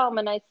other realm,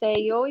 and I say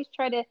you always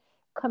try to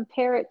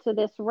compare it to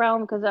this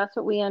realm because that's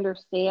what we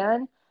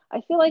understand.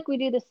 I feel like we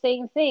do the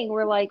same thing.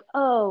 We're like,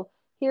 "Oh,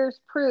 here's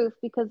proof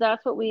because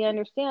that's what we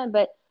understand."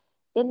 But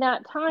in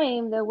that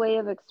time, the way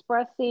of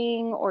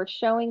expressing or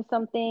showing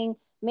something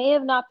may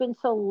have not been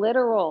so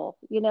literal.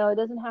 It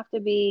doesn't have to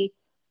be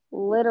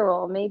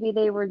literal. Maybe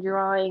they were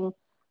drawing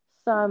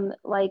some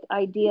like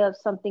idea of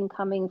something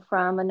coming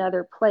from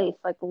another place,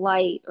 like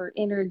light or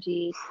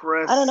energy.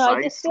 I don't know.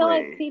 I just feel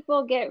like Precisely.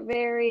 people get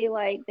very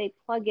like they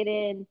plug it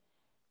in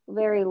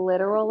very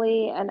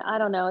literally, and I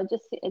don't know.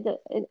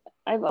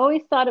 I've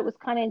always thought it was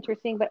kind of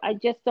interesting, but I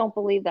just don't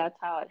believe that's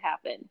how it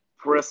happened.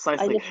 I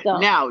Precisely. just don't.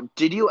 Now,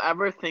 did you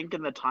ever think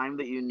in the time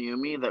that you knew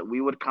me that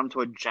we would come to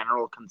a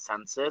general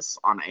consensus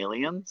on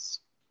aliens?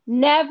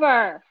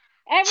 Never.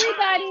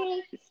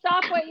 Everybody,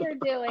 stop what you're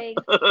doing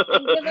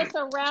and give us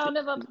a round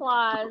of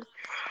applause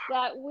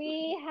that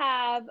we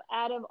have,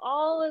 out of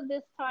all of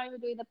this time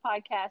of doing the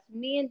podcast,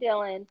 me and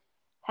Dylan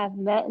have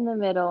met in the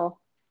middle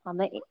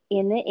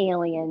in the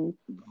alien,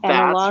 and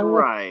That's along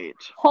with right.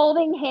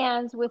 holding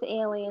hands with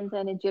aliens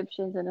and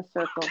Egyptians in a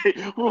circle.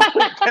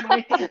 Can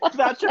we?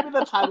 That should be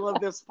the title of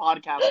this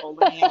podcast: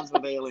 "Holding Hands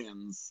with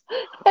Aliens."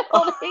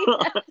 Holding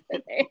hands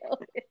with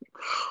aliens.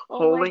 Oh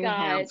my Holding God.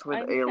 hands with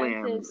I'm tempted.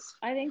 aliens.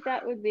 I think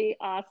that would be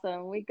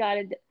awesome. We got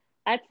to.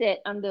 That's it.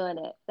 I'm doing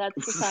it. That's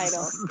the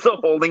title. The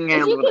holding As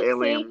hands you with can see,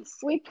 aliens.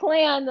 we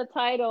plan the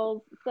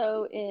titles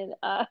so in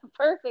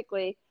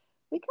perfectly.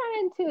 We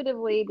kind of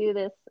intuitively do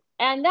this,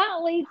 and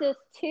that leads us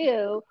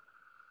to.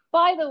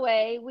 By the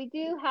way, we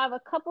do have a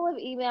couple of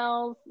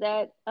emails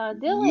that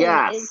Dylan is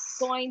Yes.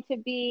 going to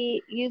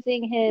be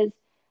using his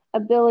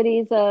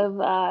abilities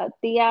of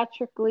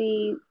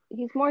theatrically.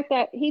 He's more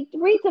that he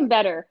reads them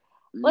better.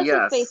 Let's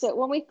just face Yes. it.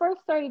 When we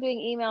first started doing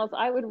emails,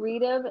 I would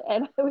read them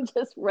and I would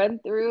just run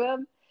through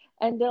them,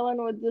 and Dylan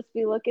would just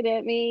be looking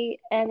at me,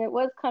 and it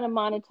was kind of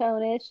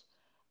monotonish.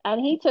 And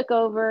he took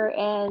over,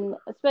 and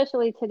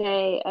especially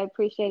today, I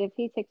appreciate if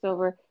he takes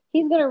over.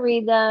 He's going to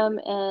read them,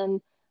 and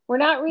we're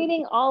not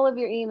reading all of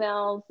your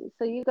emails,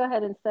 so you go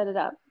ahead and set it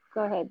up.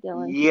 Go ahead,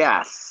 Dylan.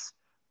 Yes.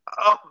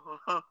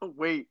 Oh,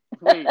 wait.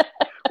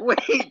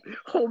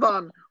 Hold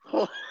on.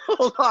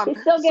 Hold on.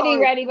 He's still getting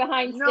Sorry. ready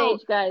behind No,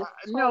 stage, guys.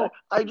 no,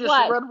 I just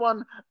What? read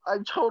one. I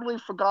totally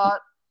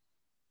forgot.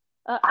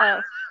 Uh-oh.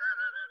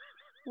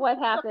 What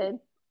happened?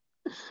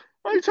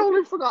 I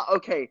totally forgot.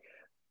 Okay.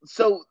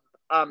 So,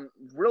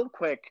 real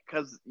quick,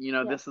 because,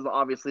 Yeah. this is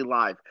obviously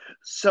live.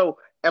 So,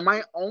 am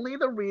I only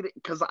the reading,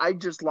 because I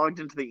just logged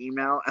into the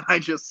email and I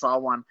just saw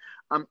one.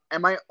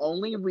 Am I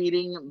only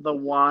reading the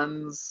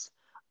ones,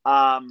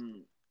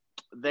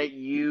 that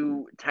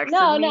you texted me?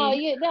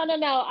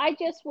 No. I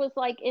just was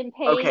like in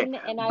Okay, pain,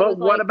 and I but was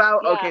what like,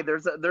 about, yeah, okay,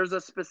 there's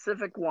a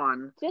specific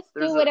one. just do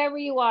There's a, whatever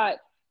you want.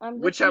 I'm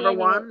just whichever handing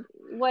it, one?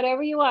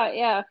 whatever you want.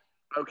 Yeah.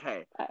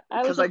 Okay,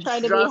 I was because I just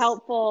trying to be just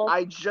helpful.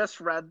 I just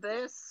read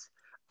this,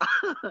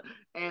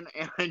 and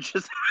I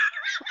just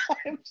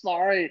I'm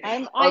sorry.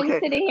 I'm Okay,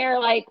 sitting here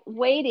like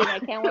waiting. I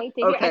can't wait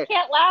to hear. I okay.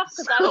 can't laugh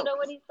because I don't So know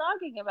what he's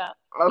talking about.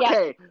 Yeah.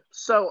 okay,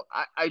 so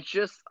I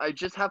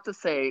just have to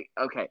say,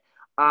 okay,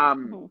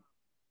 um,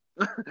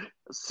 Mhm.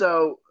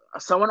 so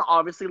someone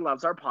obviously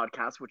loves our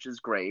podcast, which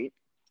is great.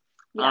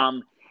 Yeah.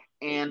 Um,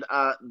 and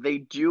they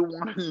do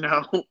want to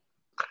know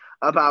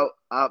about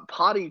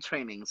potty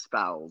training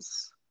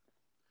spells.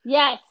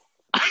 Yes.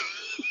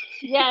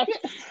 Yes.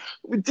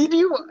 Did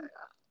you?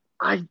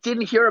 I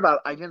didn't hear about.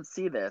 I didn't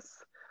see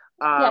this.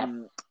 Yes.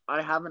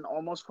 I have an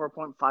almost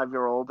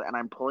 4.5-year-old, and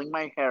I'm pulling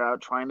my hair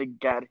out trying to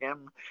get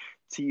him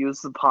to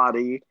use the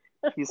potty.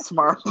 He's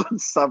smart but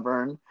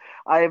stubborn.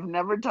 I have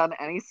never done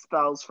any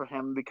spells for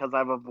him because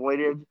I've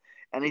avoided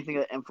anything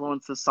that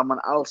influences someone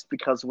else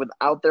because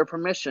without their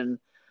permission,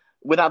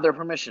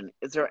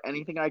 is there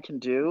anything I can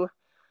do?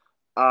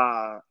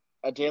 Uh,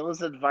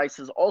 Adela's advice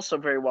is also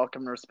very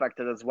welcome and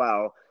respected as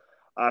well.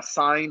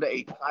 Signed,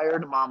 a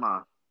tired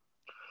mama.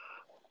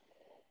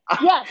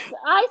 Yes,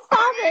 I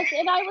saw this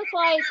and I was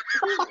like,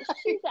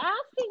 she's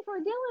asking for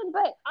Dylan,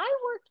 but I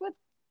worked with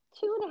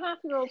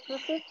 2.5-year-olds for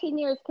 15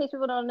 years, in case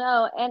people don't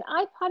know, and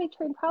I potty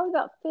trained probably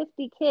about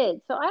 50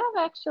 kids. So I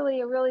have actually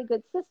a really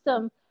good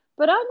system,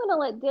 but I'm going to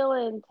let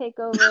Dylan take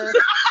over.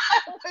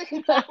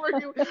 How are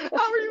you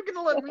going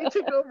to let me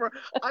take over?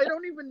 I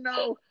don't even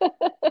know.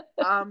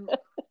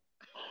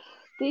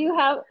 Do you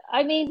have,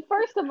 I mean,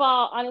 first of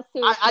all, on a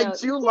serious I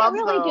note, you do can't love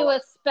really do though. a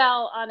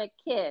spell on a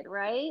kid,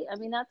 right? I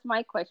mean, that's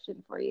my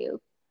question for you.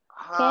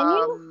 Can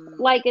you?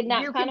 Like in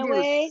that You kind can of do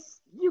way?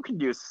 you can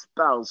do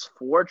spells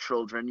for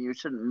children. You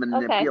shouldn't Okay.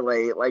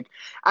 manipulate. Like,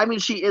 I mean,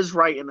 she is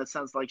right in the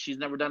sense like she's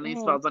never done any Hmm.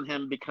 spells on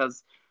him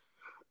because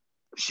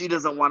she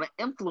doesn't want to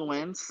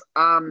influence.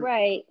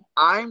 Right.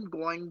 I'm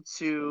going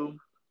to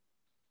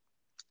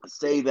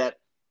say that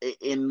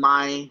in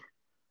my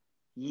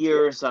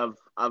years of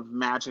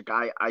magic,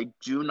 I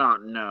do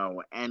not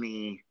know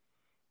any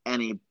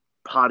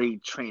potty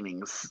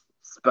training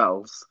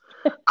spells.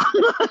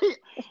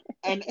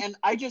 and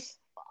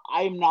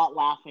I'm not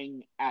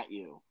laughing at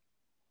you,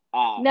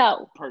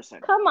 No.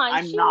 person. Come on.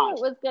 I'm She knew not.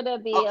 it was going to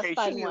be a Okay, she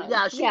fun knew. one.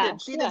 Yeah, she Yeah.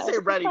 did. She did Yeah. say It's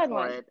a ready fun for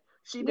one. it.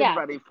 She did Yeah.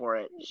 ready for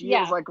it. She was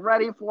Yeah. like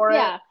ready for it.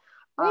 Yeah.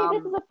 Wait, this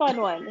is Um, a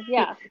fun one.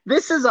 Yeah.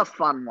 this is a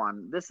fun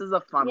one. This is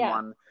a fun Yeah.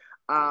 one.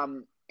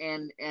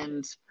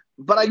 And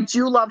but I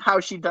do love how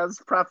she does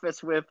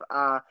preface with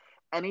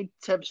any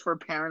tips for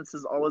parents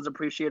is always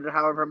appreciated.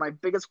 However, my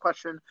biggest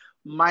question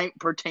might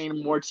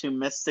pertain more to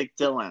Mystic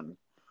Dylan.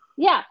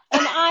 Yeah.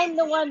 And I'm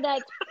the one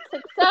that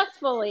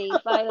successfully,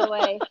 by the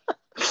way,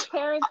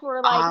 parents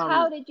were like,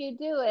 how Um, did you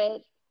do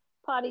it?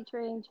 Potty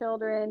training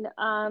children.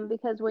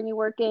 Because when you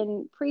work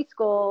in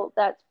preschool,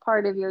 that's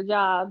part of your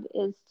job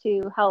is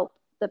to help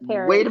the Wait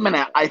a parents.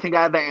 minute. I think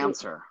I have the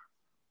answer.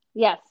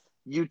 Yes.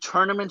 You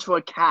turn them into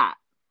a cat.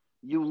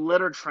 You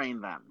litter train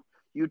them.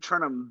 You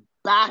turn them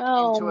back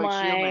Oh into a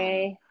human.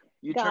 my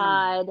You turn them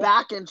God.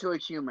 back into a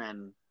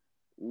human.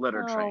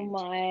 Litter Oh trained.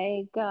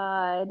 my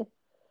God.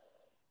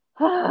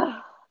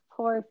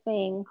 Poor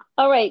thing.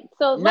 All right,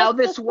 so Now let's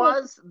this just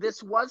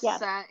put, was yes,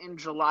 set in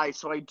July,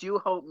 so I do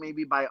hope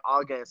maybe by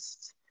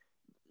August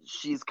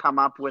she's come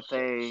up with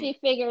a. she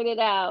figured it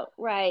out.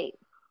 Right.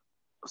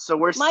 So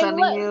we're My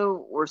sending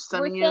you we're we're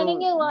sending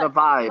sending you you the lots,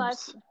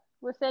 vibes.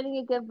 we're sending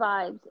you good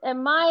vibes.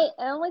 And my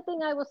only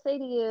thing I will say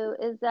to you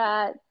is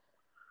that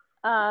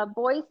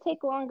boys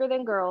take longer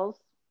than girls.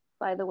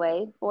 by the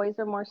way. Boys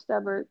are more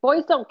stubborn.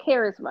 Boys don't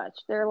care as much.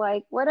 They're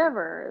like,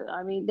 whatever.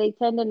 I mean, they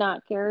tend to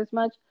not care as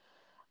much.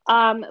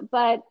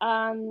 But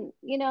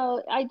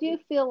I do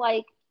feel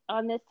like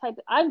on this type,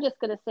 I'm just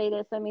going to say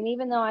this. I mean,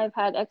 even though I've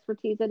had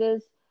expertise,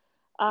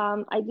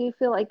 I do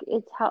feel like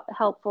it's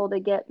helpful to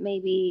get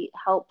maybe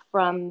help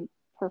from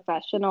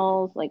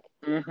professionals, like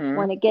Mm-hmm.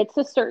 when it gets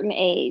a certain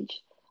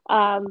age.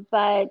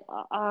 But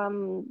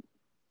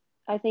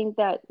I think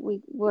that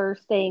we're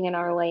staying in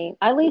our lane.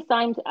 At least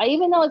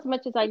even though as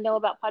much as I know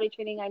about potty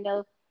training, I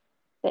know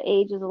the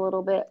age is a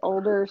little bit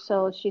older,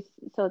 so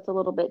it's a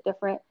little bit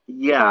different. So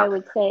Yeah. I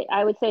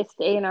would say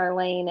stay in our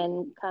lane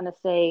and kind of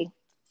say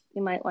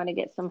you might want to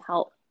get some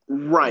help from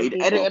Right.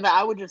 And, people. and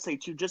I would just say,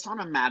 too, just on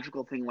a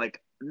magical thing,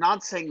 like,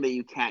 not saying that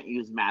you can't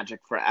use magic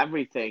for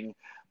everything,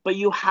 but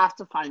you have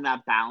to find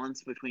that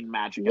balance between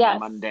magic and the Yes,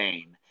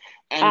 mundane.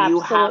 And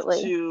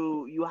absolutely.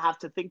 you have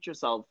to think to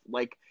yourself,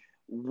 like,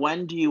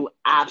 when do you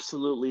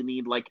absolutely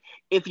need, like,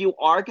 if you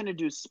are going to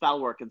do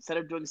spell work, instead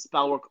of doing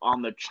spell work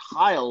on the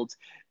child,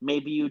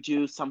 maybe you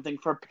do something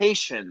for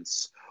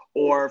patience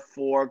or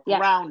for Yeah,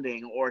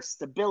 grounding or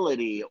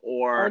stability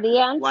or or the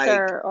like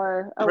answer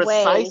or a way.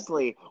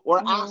 precisely. Or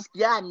Hmm. ask,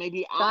 yeah,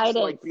 maybe ask,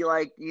 like, Guidance. be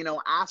like,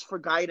 ask for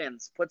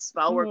guidance, put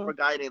spell work Hmm. for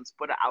guidance,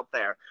 put it out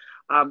there.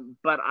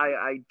 But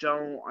I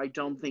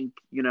don't think,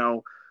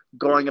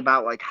 going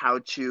about like how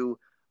to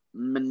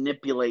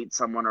manipulate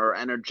someone or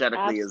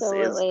energetically is the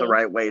Absolutely.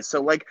 right way.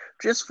 So like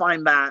just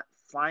find that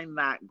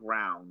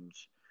ground,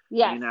 you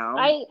Yes, know?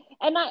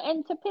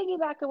 and to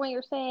piggyback on what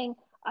you're saying,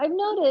 I've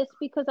noticed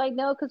because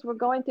we're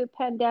going through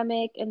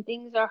pandemic and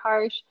things are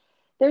harsh.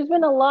 There's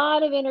been a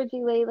lot of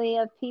energy lately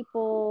of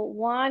people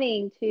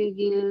wanting to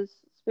use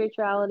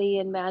spirituality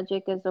and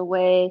magic as a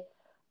way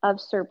of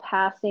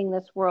surpassing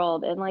this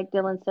world. And like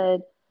Dylan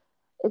said,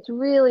 it's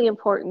really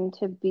important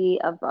to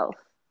be of both.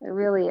 It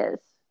really is.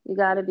 You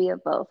got to be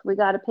of both. We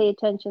got to pay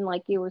attention,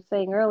 like you were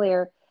saying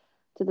earlier,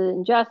 to the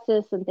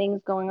injustice and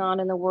things going on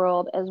in the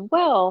world, as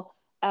well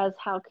as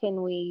how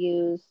can we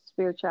use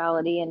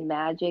spirituality and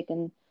magic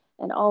and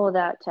all of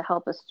that to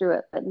help us through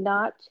it, but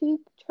not to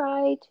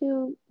try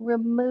to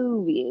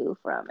remove you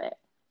from it,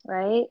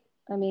 right?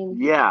 I mean,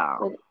 Yeah.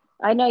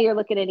 I know you're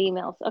looking at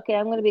emails. Okay,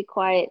 I'm going to be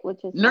quiet, which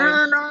is No, fine.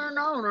 no, no,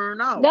 no, no, no,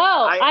 no.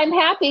 No, I'm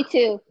happy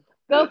to.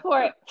 Go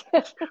for it.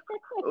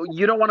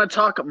 You don't want to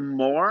talk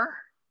more?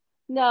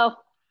 No,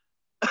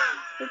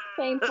 it's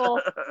painful.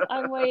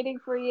 I'm waiting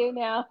for you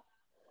now.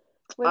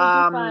 What did you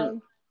um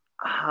find?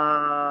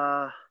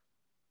 uh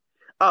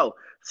Oh,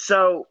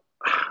 so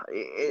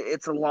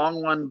it's a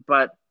long one,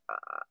 but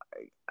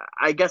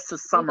I guess to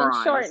We can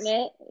shorten summarize,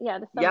 it. Yeah,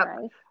 to yep.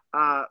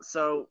 summarize.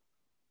 So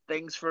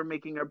thanks for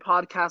making your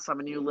podcast. I'm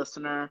a new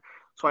listener,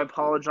 so I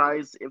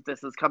apologize if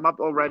this has come up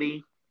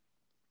already.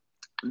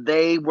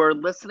 They were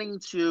listening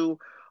to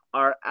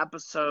our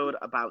episode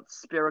about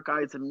spirit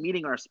guides and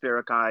meeting our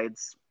spirit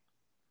guides.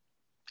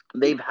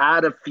 They've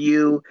had a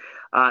few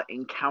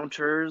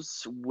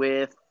encounters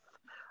with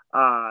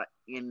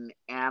an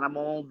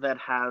animal that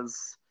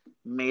has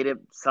made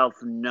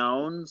itself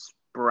known Mhm.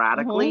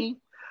 sporadically,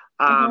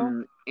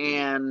 Mhm.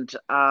 and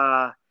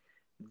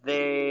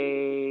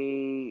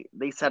they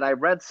said, I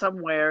read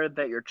somewhere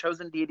that your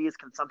chosen deities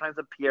can sometimes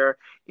appear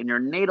in your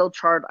natal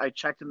chart. I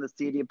checked, and this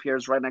deity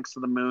appears right next to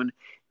the moon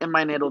in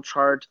my natal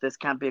chart. This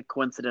can't be a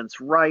coincidence,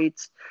 right?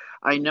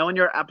 I know in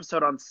your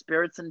episode on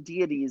spirits and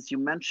deities you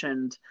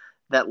mentioned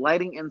that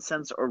lighting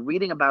incense or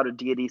reading about a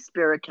deity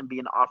spirit can be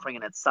an offering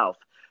in itself.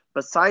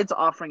 Besides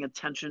offering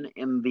attention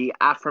in the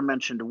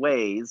aforementioned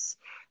ways,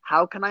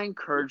 how can I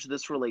encourage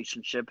this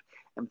relationship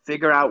and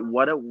figure out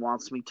what it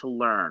wants me to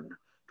learn?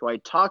 Do I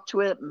talk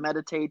to it,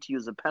 meditate,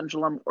 use a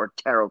pendulum, or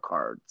tarot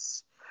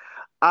cards?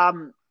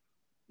 Um,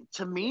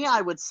 to me,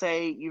 I would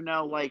say,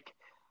 like,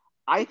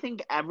 I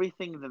think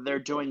everything that they're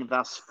doing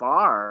thus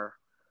far,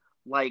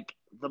 like,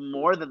 the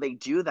more that they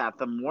do that,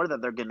 the more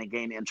that they're going to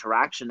gain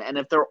interaction. And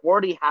if they're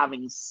already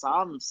having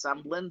some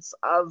semblance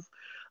of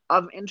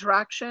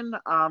interaction,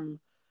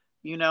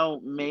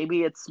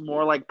 maybe it's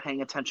more like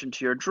paying attention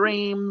to your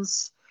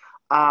dreams.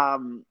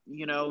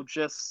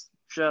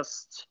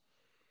 Just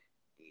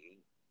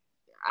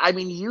I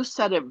mean, you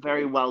said it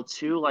very well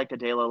too, like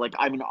Adela. Like,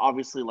 I mean,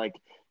 obviously, like,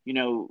 you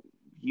know,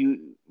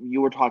 you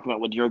were talking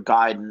about with your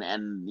guide,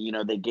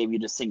 and they gave you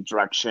distinct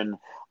direction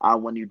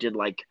when you did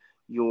like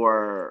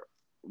your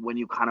when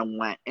you kind of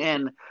went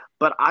in.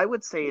 But I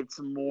would say it's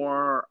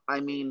more. I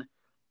mean,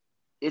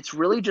 it's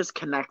really just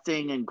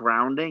connecting and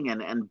grounding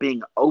and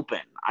being open.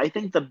 I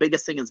think the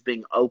biggest thing is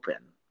being open.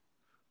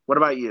 What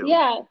about you?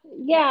 Yeah,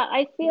 yeah,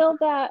 I feel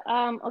that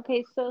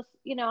okay, so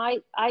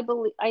I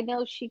believe I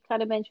know she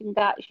kind of mentioned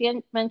God.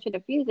 She mentioned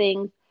a few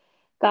things,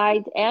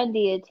 guides and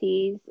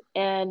deities,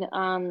 and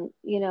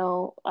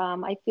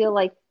I feel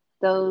like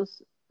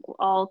those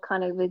all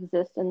kind of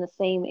exist in the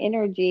same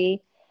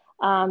energy,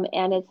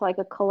 and it's like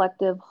a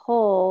collective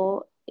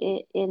whole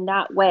in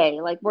that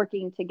way, like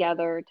working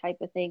together type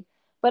of thing.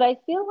 But I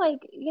feel like,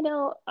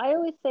 I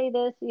always say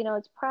this,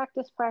 it's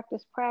practice,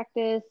 practice,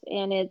 practice,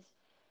 and it's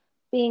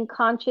being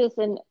conscious,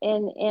 and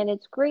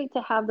it's great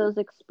to have those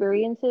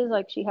experiences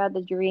like she had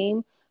the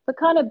dream, but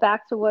kind of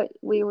back to what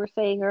we were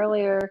saying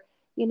earlier,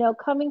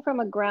 coming from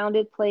a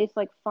grounded place,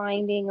 like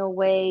finding a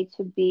way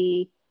to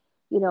be,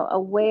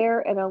 aware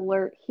and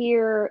alert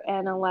here,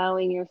 and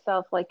allowing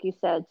yourself, like you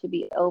said, to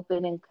be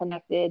open and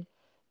connected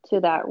to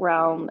that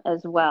realm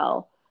as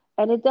well.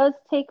 And it does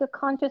take a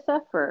conscious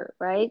effort,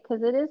 right?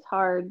 Because it is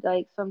hard,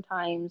 like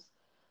sometimes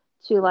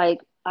to like,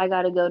 I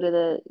got to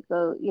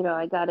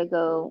I got to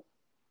go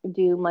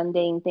do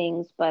mundane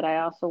things, but I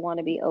also want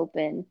to be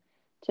open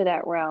to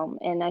that realm.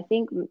 And I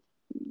think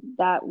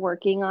that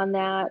working on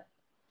that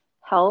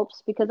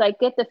helps, because I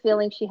get the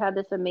feeling she had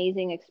this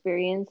amazing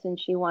experience and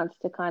she wants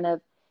to kind of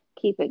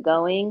keep it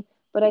going.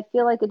 But I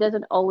feel like it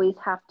doesn't always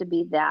have to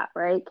be that,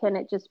 right? Can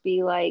it just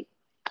be like,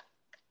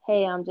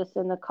 hey, I'm just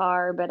in the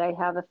car, but I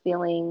have a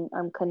feeling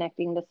I'm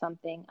connecting to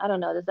something? I don't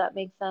know. Does that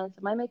make sense?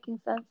 Am I making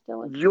sense,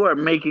 Dylan? You are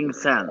making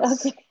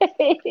sense.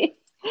 Okay.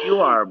 You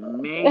are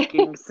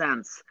making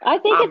sense. I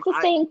think it's the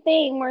same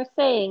thing we're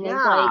saying,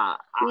 is like, Yeah,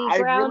 be I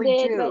really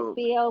grounded but do.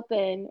 be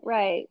open,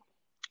 right?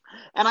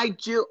 And I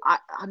do.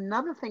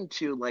 Another thing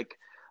too, like,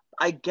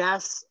 I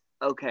guess,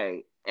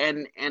 okay,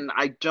 and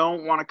I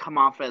don't want to come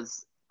off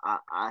as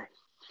I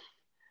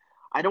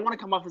don't want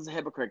to come off as a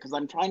hypocrite because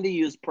I'm trying to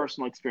use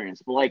personal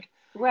experience, but like,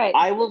 Right.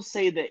 I will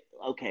say that,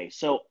 okay,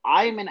 so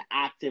I'm an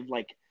active,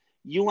 like,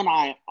 you and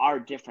I are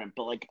different,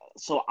 but like,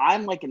 so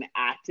I'm like an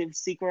active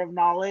seeker of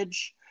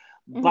knowledge,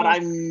 but Hmm.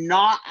 I'm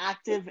not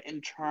active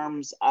in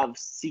terms of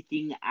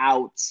seeking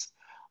out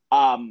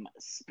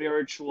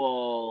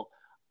spiritual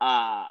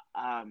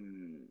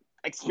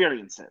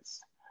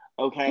experiences.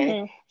 Okay.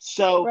 Hmm.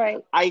 So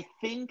Right. I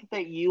think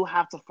that you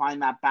have to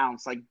find that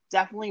balance. Like,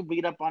 definitely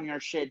read up on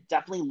your shit,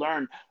 definitely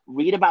learn,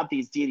 read about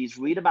these deities,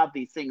 read about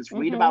these things,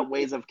 read Hmm. about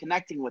ways of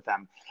connecting with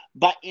them.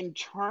 But in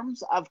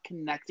terms of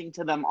connecting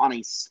to them on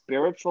a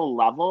spiritual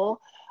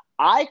level,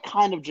 I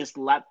kind of just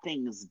let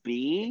things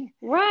be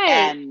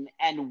Right.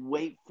 and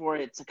wait for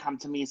it to come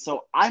to me.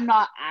 So I'm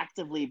not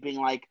actively being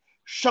like,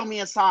 show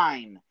me a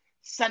sign,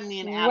 send me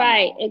an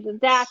Right. animal.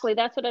 Exactly.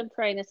 That's what I'm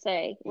trying to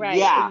say. Right.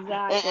 Yeah,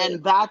 Exactly.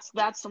 and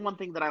that's the one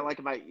thing that I like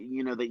about,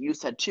 that you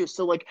said too.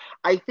 So like,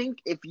 I think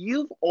if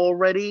you've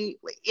already,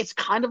 it's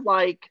kind of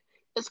like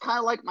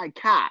my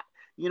cat.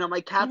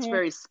 My cat's Hmm.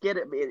 very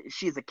skittish.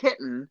 She's a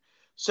kitten,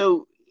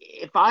 so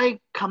if I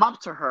come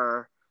up to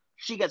her,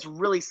 she gets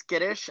really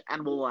skittish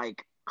and will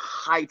like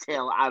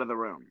hightail out of the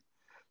room.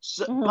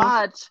 So, Hmm.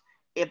 but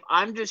if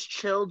I'm just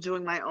chill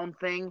doing my own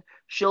thing,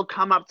 she'll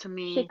come up to She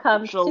me,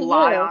 comes to she'll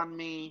lie you. on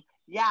me.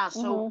 Yeah,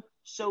 so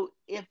Hmm.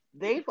 if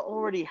they've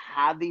already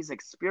had these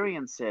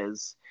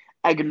experiences,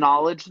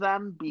 acknowledge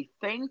them, be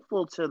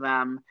thankful to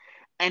them,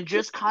 and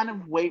just kind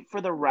of wait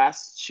for the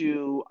rest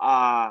to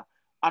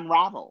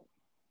unravel.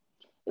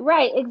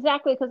 Right,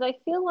 exactly. Because I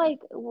feel like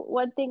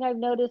one thing I've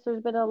noticed,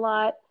 there's been a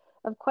lot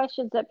of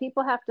questions that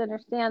people have to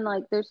understand.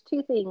 Like, there's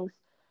two things.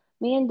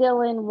 Me and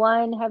Dylan,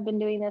 one, have been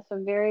doing this a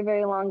very,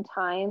 very long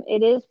time.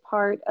 It is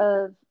part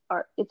of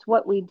it's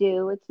what we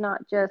do. It's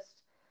not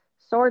just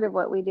sort of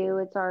what we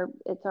do.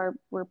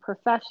 We're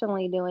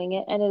professionally doing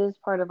it, and it is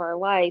part of our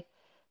life.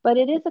 But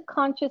it is a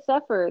conscious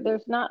effort.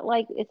 It's not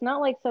like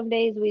some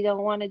days we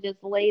don't want to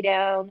just lay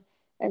down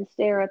and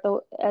stare at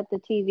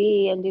the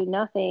TV and do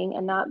nothing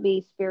and not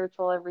be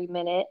spiritual every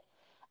minute.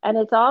 And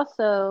it's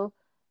also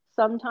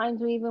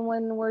sometimes even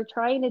when we're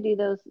trying to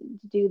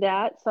do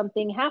that,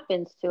 something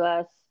happens to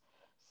us.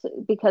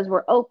 Because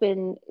we're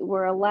open,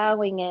 we're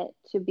allowing it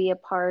to be a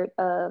part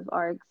of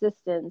our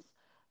existence.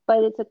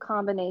 But it's a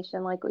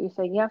combination, like what you're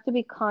saying. You have to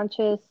be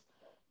conscious,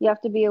 you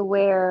have to be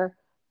aware,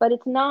 but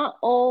it's not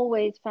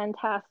always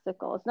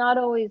fantastical. It's not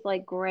always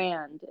like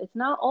grand. It's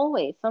not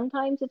always.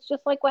 Sometimes it's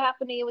just like what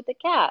happened to you with the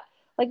cat.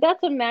 Like,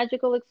 that's a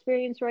magical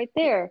experience right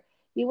there.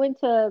 You went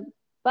to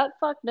butt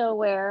fuck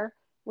nowhere,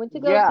 went to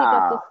go pick up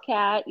Yeah, this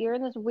cat. You're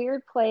in this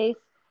weird place.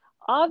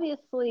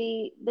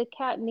 Obviously, the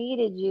cat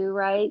needed you,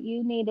 right?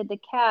 You needed the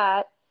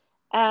cat.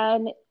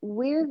 And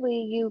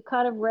weirdly, you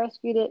kind of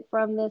rescued it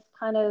from this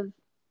kind of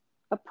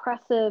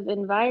oppressive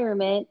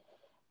environment.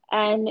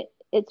 And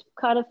it's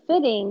kind of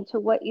fitting to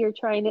what you're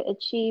trying to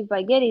achieve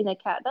by getting the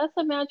cat. That's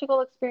a magical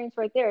experience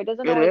right there. It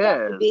doesn't it always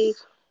have to be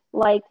is.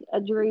 like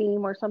a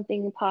dream or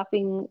something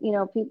popping,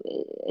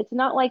 people, it's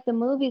not like the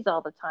movies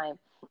all the time.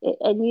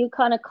 And you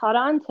kind of caught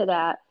on to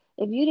that.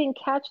 If you didn't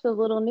catch those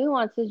little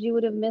nuances, you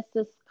would have missed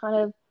this kind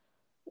of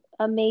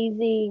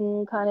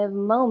amazing kind of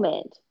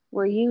moment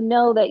where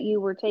that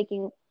you were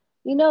taking,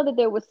 that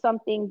there was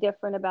something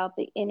different about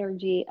the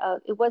energy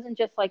of it. Wasn't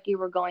just like you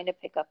were going to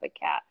pick up a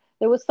cat.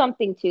 There was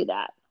something to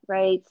that,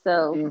 right?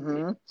 So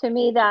Mm-hmm. to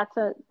me, that's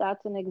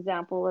an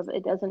example of,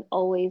 it doesn't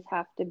always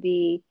have to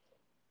be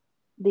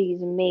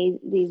these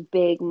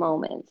big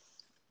moments,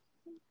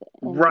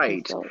 and you can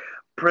Right. still.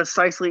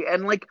 Precisely.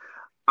 And like,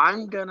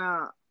 I'm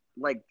gonna,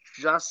 like,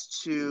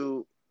 just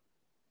to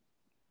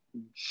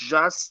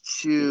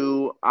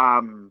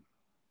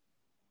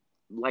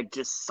like,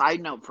 just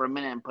side note for a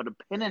minute and put a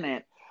pin in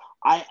it.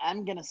 I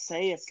am gonna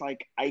say, it's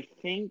like, I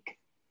think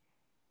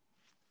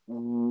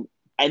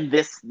and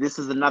this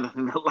is another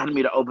thing that led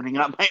me to opening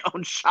up my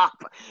own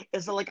shop,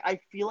 is that, like, I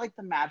feel like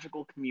the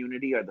magical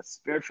community or the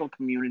spiritual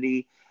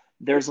community,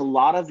 there's a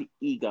lot of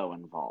ego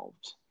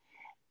involved.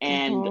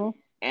 And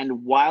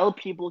Mm-hmm. while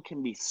people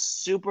can be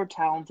super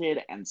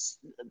talented, and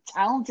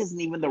talent isn't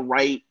even the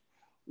right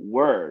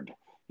word,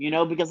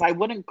 because I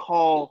wouldn't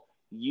call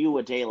you,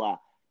 Adela,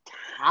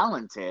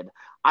 talented.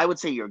 I would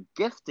say you're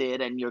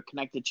gifted and you're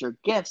connected to your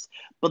gifts.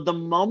 But the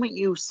moment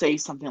you say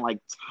something like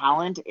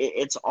talent,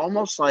 it's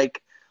almost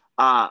like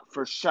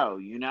for show.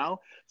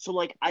 So,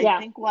 like, I Yeah.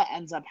 think what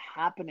ends up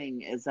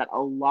happening is that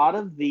a lot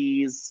of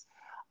these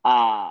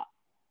uh,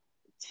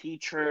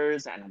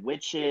 teachers and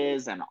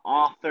witches and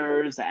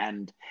authors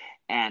and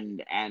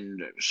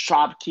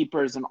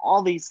shopkeepers and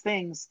all these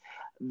things,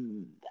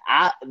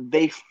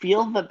 they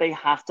feel that they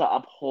have to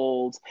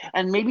uphold,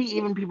 and maybe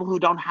even people who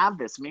don't have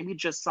this, maybe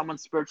just someone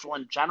spiritual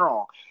in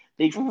general,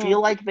 they Mm-hmm.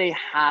 feel like they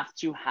have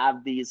to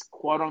have these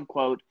quote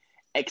unquote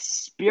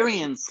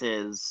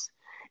experiences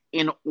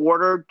in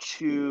order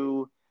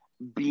to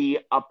be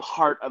a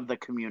part of the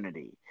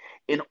community,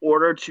 in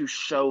order to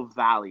show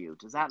value.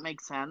 Does that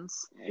make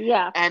sense?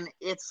 Yeah. And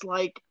it's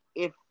like,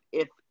 if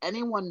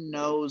anyone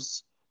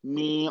knows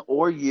me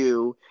or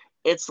you,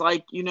 it's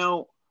like,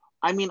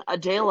 I mean,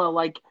 Adela,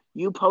 like,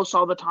 you post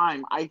all the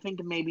time. I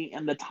think maybe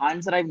in the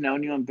times that I've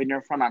known you and been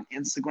your friend on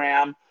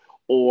Instagram,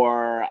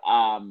 or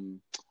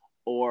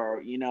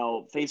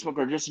Facebook,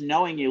 or just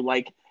knowing you,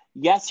 like,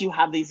 yes, you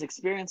have these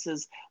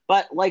experiences,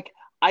 but, like,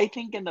 I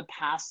think in the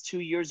past 2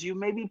 years you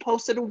maybe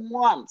posted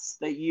once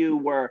that you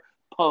were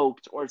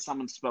poked or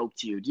someone spoke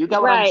to you. Do you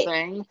get what I'm Right.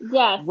 saying?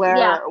 Yes. Yeah.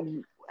 Where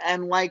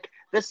And, like,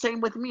 the same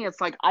with me.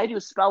 It's like I do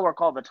spell work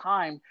all the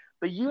time,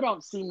 but you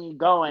don't see me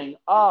going,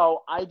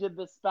 "Oh, I did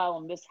this spell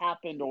and this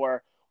happened,"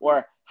 or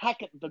heck,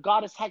 the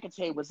goddess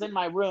Hecate was in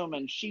my room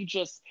and she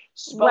just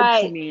spoke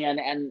to Right. me, and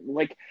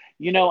like,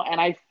 and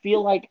I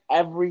feel like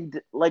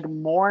like,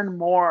 more and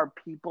more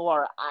people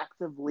are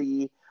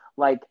actively,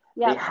 like,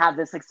 they Yep. have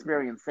this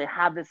experience,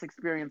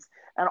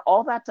 and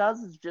all that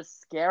does is just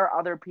scare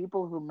other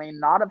people who may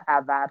not have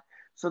had that,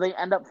 so they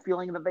end up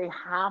feeling that they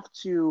have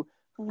to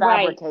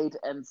Right. fabricate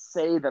and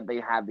say that they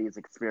had these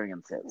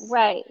experiences.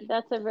 Right.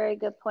 That's a very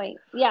good point.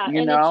 Yeah, You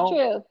and it's know?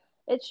 true.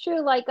 It's true.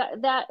 Like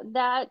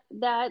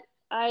that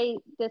I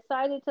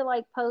decided to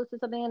like post or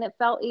something, and it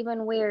felt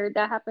even weird.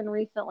 That happened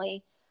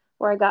recently,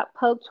 where I got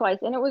poked twice,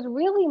 and it was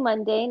really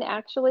mundane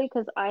actually,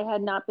 because I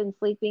had not been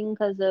sleeping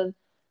because of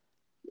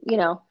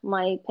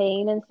my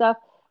pain and stuff,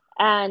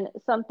 and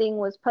something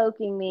was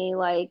poking me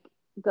like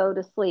go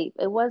to sleep.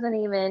 It wasn't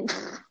even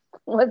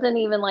wasn't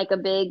even like a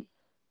big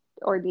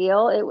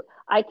ordeal.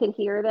 I could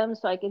hear them,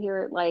 so I could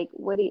hear it like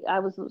I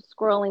was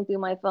scrolling through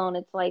my phone.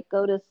 It's like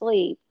go to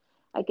sleep.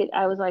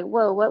 I was like,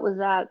 whoa, what was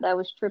that? That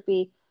was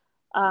trippy.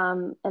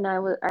 And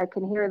I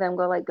can hear them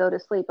go like go to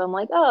sleep. I'm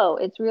like, oh,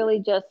 it's really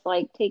just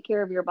like take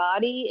care of your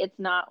body. It's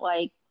not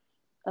like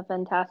a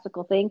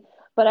fantastical thing.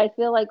 But I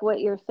feel like what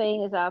you're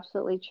saying is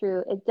absolutely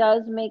true. It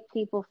does make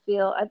people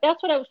feel,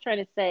 that's what I was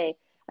trying to say.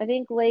 I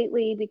think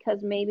lately,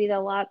 because maybe a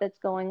lot that's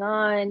going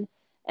on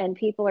and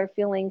people are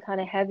feeling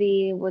kind of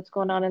heavy, what's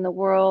going on in the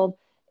world,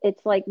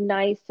 it's like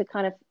nice to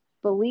kind of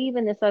believe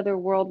in this other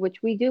world,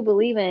 which we do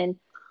believe in.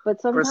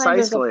 But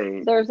sometimes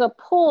Precisely. there's a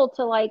pull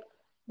to like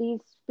these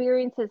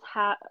experiences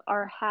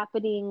are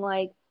happening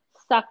like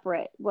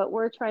separate. What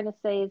we're trying to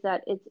say is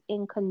that it's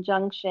in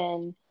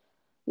conjunction.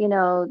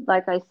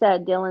 Like I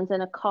said, Dylan's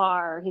in a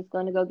car. He's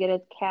going to go get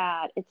his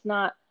cat. It's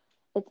not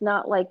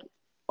like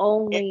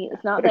It,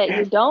 it's not that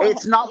you don't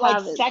it's not like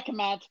have it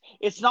Sekhmet.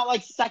 It's not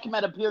like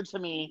Sekhmet appeared to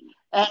me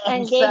and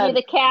and gave you said,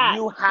 the cat.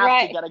 "You have to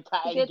Right. get a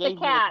cat," and Get the gave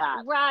me a cat.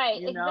 cat.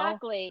 Right. You know,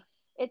 Exactly.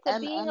 It's a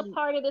and being a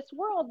part of this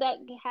world that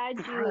had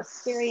you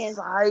experience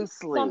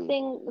precisely,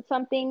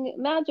 something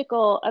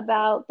magical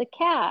about the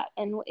cat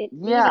and it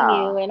feeding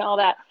yeah, you and all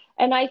that.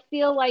 And I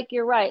feel like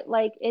you're right.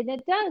 Like, and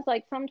it does.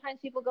 Like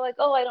sometimes people go like,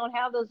 "Oh, I don't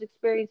have those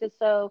experiences,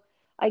 so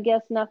I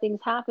guess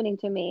nothing's happening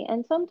to me."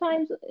 And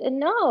sometimes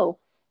no,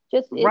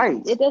 just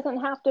right, it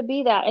doesn't have to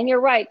be that. And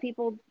you're right.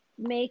 People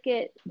make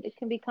it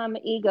can become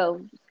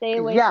ego. Stay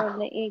away yeah. from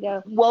the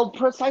ego. Well,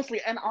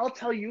 precisely. And I'll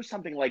tell you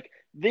something, like,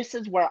 this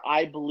is where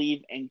I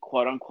believe in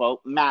quote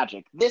unquote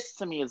magic. This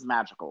to me is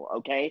magical,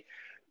 okay?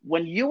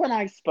 When you and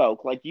I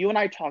spoke, like, you and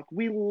I talked,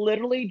 we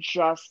literally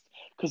just,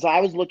 because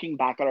I was looking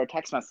back at our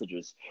text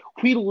messages,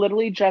 we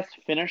literally just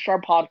finished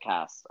our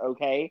podcast,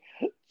 okay?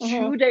 Hmm.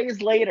 2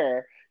 days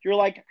later, you're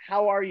like,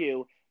 "How are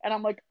you?" And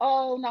I'm like,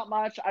 "Oh, not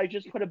much. I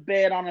just put a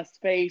bid on a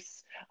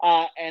space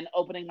and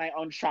opening my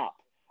own shop,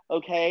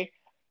 okay?"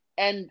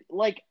 And,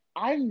 like,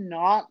 I'm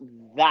not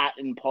that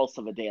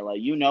impulsive, Adela.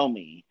 You know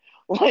me.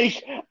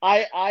 Like,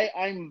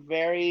 I'm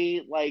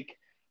very, like,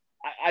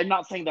 I'm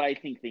not saying that I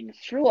think things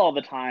through all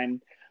the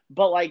time,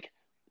 but, like,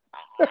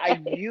 I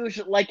Right.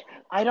 usually, like,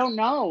 I don't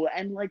know.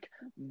 And, like,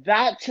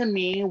 that to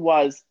me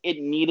was, it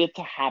needed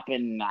to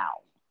happen now,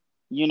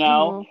 you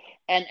know? Hmm.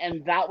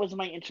 And that was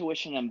my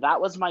intuition, and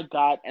that was my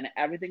gut, and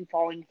everything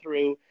falling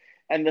through,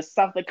 and the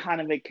stuff that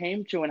kind of it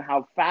came to, and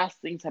how fast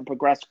things have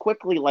progressed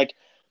quickly. Like,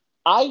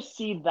 I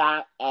see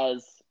that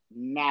as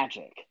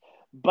magic.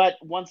 But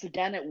once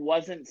again, it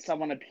wasn't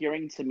someone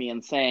appearing to me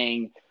and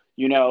saying,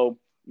 you know,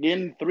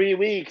 in 3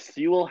 weeks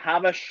you will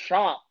have a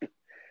shop,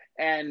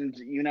 and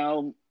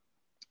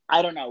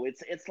I don't know.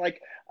 It's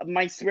like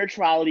my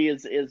spirituality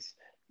is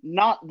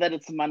not that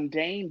it's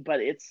mundane, but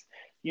it's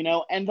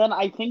And then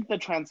I think the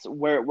trans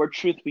where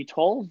truth be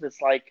told,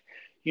 it's like,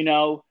 you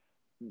know,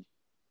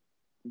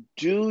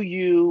 do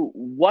you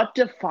what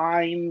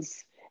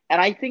defines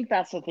and I think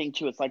that's the thing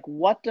too. It's like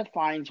what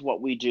defines what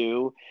we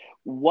do,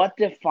 what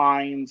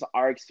defines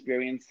our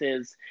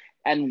experiences,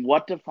 and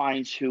what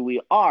defines who we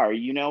are.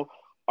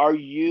 Are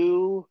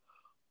you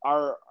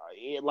are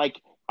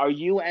like are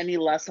you any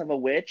less of a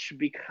witch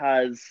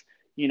because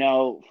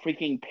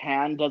freaking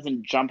Pan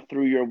doesn't jump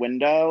through your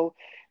window,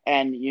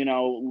 and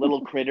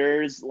little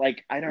critters,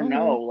 like I don't Mm-hmm.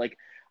 know, like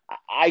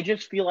I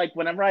just feel like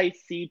whenever I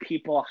see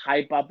people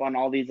hype up on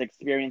all these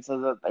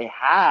experiences that they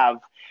have,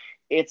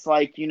 it's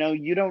like,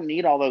 you don't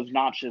need all those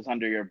notches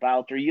under your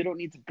belt, or you don't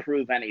need to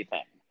prove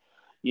anything,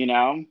 you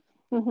know?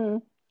 Mm-hmm.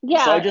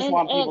 So I Yeah, just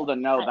want and people to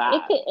know it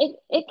that. can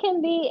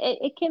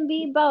it can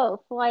be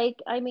both. Like,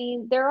 I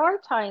mean, there are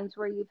times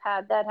where you've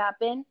had that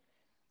happen,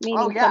 Oh,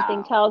 meaning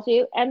something yeah. tells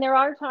you, and there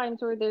are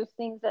times where there's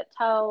things that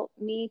tell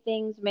me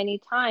things many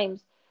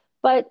times,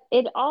 but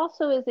it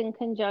also is in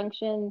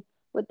conjunction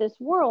with this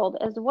world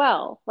as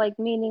well, like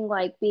meaning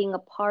like being a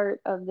part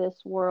of this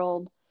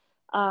world,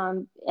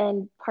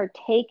 and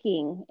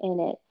partaking in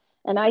it.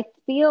 And I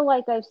feel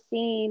like I've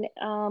seen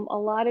a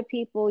lot of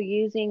people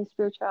using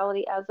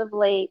spirituality as of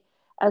late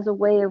as a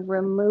way of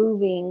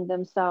removing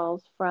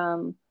themselves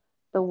from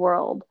the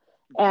world.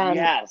 And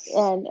Yes.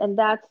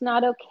 that's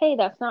not okay.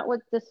 That's not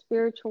what the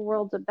spiritual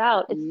world's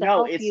about. It's to No,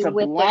 help it's you to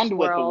with this blend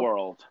with the world.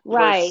 world.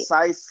 Right,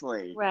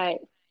 Precisely. right,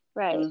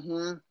 right.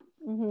 Hmm.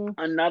 Mhm.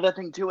 Another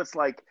thing too, it's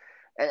like,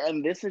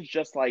 and this is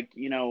just like,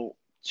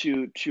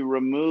 to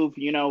remove,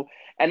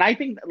 and I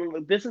think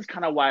this is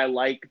kind of why I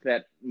like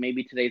that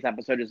maybe today's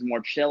episode is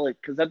more chill,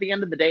 because at the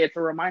end of the day, it's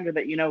a reminder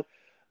that,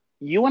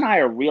 you and I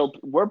are real,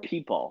 we're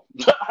people.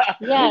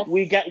 Yes.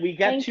 we get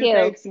Thank you.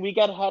 toothaches, we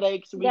get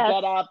headaches, we Yes.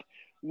 get up,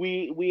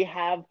 we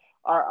have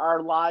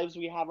our lives,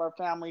 we have our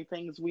family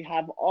things, we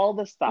have all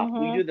the stuff.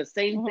 We Mhm. do the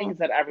same Mhm. things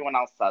that everyone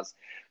else does.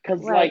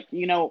 Cause Right.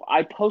 like,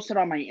 I posted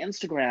on my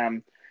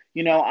Instagram,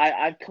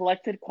 I've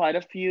collected quite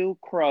a few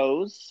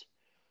crows,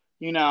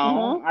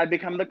 Mhm. I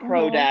become the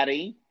crow Mhm.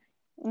 daddy.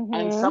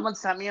 And Mhm. someone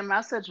sent me a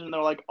message and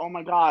they're like, "Oh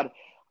my god,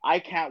 I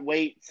can't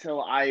wait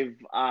till I've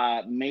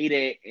made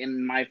it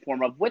in my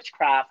form of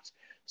witchcraft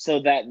so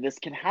that this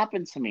can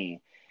happen to me."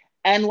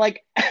 And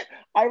like,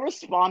 I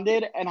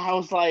responded and I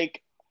was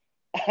like,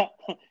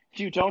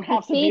 "You don't It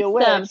have to be a feeds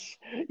them. witch.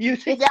 You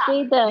Just yeah,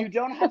 feed them. you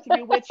don't have to be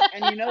a witch."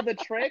 And you know the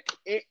trick?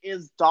 It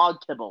is dog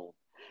kibble.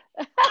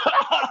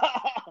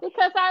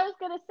 Because I was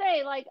gonna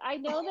say, like, I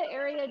know the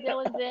area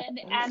Dylan's in,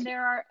 and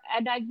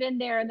I've been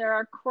there, and there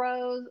are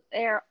crows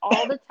there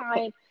all the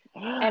time,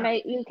 and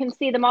you can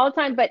see them all the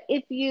time. But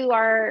if you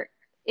are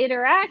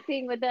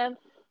interacting with them,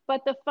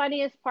 but the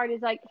funniest part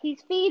is like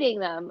he's feeding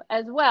them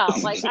as well.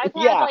 Like, I've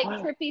had Yeah. like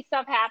trippy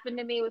stuff happen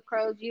to me with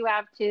crows. You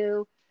have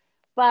too.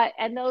 But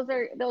and those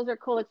are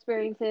cool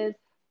experiences,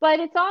 but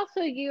it's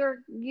also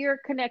you're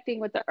connecting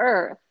with the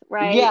earth,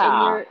 right? And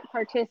Yeah. you're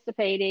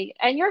participating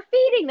and you're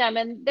feeding them,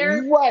 and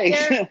Right.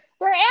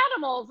 they're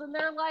animals, and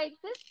they're like,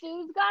 this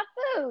dude's got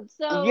food,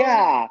 so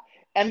Yeah.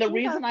 And the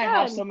reason have I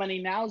have fun. so many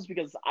now is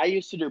because I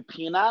used to do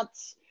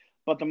peanuts,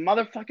 but the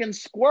motherfucking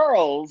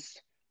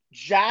squirrels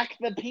jack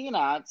the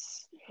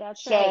peanuts.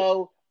 That's right.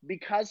 So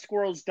because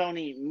squirrels don't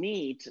eat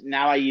meat,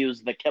 now I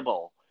use the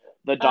kibble,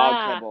 the dog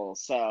Ah, kibble.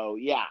 So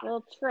yeah.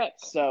 little trick.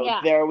 So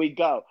Yeah. there we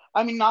go.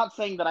 I mean, not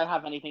saying that I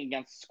have anything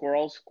against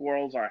squirrels.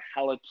 Squirrels are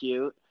hella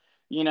cute,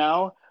 you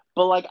know?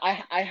 But like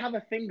I have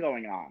a thing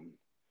going on.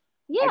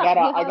 I Yeah, gotta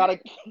you I have. gotta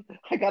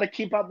I gotta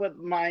keep up with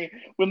my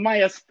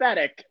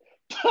aesthetic.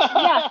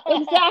 Yeah,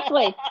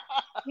 exactly.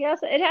 Yes,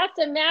 it has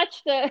to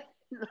match the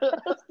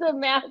has to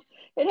match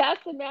it has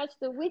to match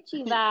the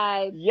witchy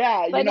vibe.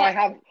 Yeah, But I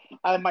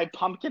have my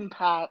pumpkin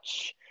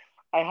patch.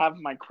 I have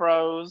my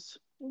crows.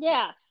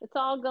 yeah, it's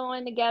all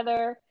going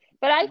together.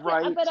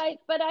 Right.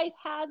 But I've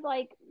had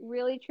like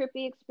really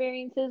trippy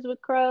experiences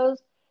with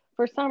crows.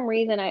 For some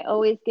reason, I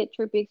always get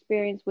trippy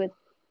experience with,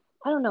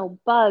 I don't know,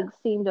 bugs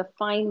seem to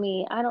find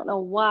me. I don't know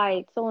why.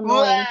 It's so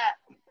annoying.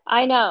 Blech.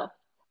 I know.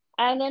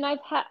 And then I've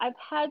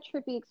had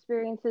trippy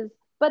experiences,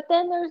 but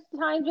then there's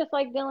times, just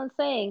like Dylan's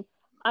saying,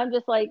 I'm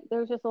just like,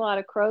 there's just a lot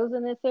of crows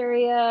in this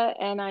area,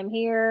 and I'm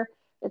here.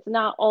 It's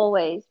not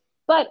always,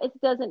 but it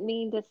doesn't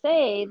mean to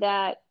say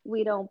that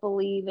we don't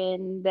believe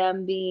in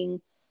them being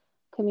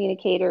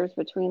communicators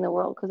between the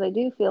world, because I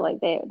do feel like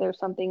there's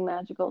something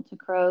magical to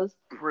crows.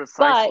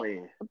 But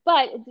Precisely.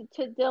 but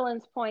to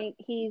Dylan's point,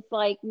 he's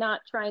like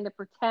not trying to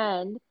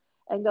pretend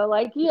and go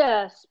like,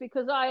 yes,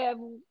 because I have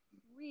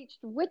reached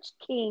Witch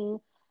King.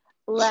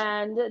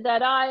 land that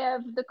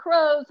the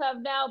crows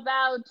have now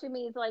bowed to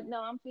me. It's like,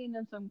 no, I'm feeding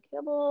them some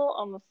kibble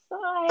on the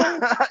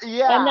side.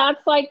 Yeah. And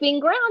that's like being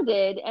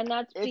grounded, and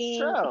that's It's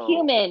being true.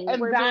 human.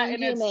 And We're that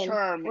being in its human.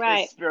 term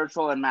Right. is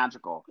spiritual and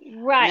magical.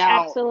 Right,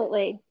 Now,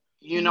 absolutely.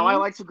 you know I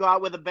like to go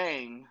out with a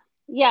bang.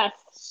 Yes.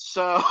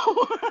 So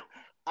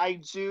I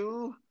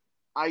do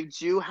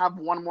have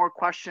one more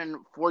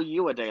question for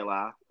you,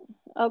 Adela.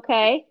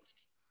 Okay.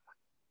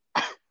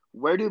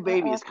 Where do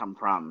babies come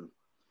from?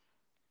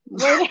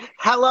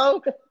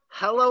 Hello,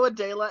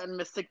 Adela and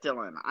Mystic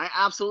Dylan. I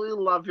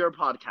absolutely love your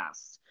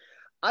podcast.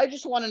 I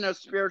just want to know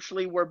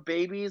spiritually where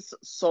babies'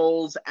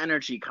 souls'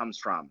 energy comes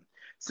from.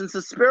 Since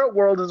the spirit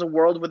world is a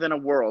world within a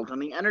world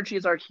and the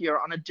energies are here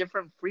on a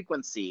different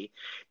frequency,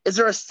 is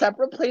there a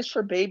separate place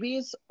for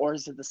babies or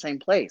is it the same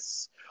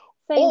place?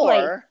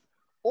 Or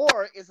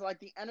is it like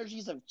the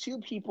energies of two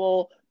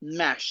people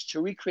meshed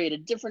to recreate a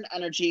different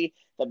energy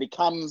that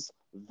becomes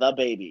the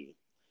baby?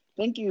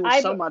 Thank you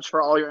so much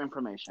for all your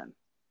information.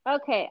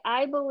 Okay,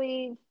 I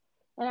believe,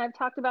 and I've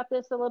talked about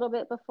this a little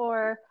bit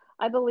before,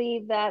 I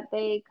believe that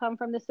they come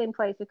from the same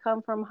place. They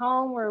come from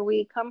home, where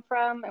we come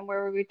from and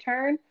where we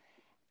return.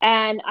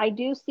 And I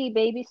do see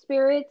baby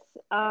spirits.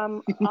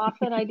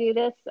 Often I do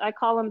this. I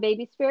call them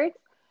baby spirits.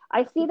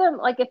 I see them,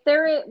 like if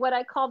they're at what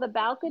I call the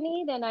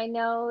balcony, then I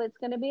know it's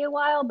going to be a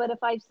while. But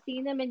if I've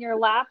seen them in your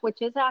lap, which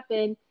has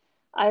happened,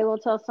 I will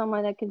tell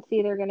someone that can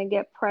see they're going to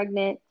get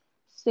pregnant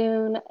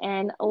soon.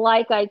 And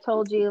like I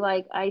told you,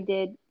 like I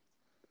did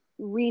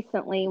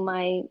recently,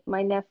 my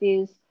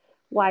nephew's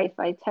wife,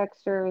 I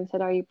texted her and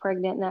said, "Are you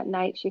pregnant?" And that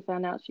night she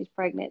found out she's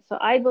pregnant. So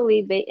I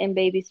believe in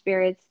baby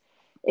spirits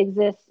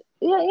exist.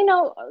 You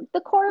know,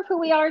 the core of who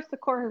we are is the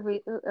core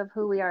of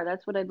who we are.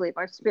 That's what I believe,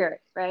 our spirit,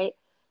 right?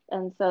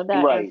 And so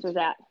that answers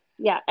that.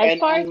 Yeah. As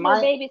far as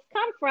where babies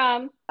come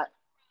from,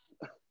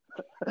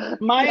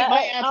 my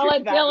answer I'll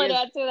let Dylan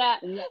answer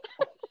that.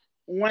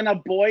 When a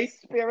boy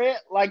spirit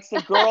likes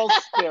a girl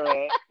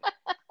spirit,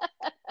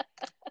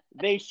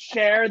 they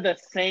share the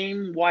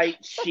same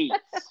white sheets.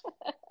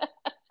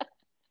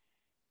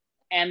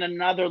 And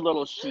another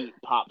little sheet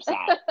pops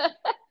out.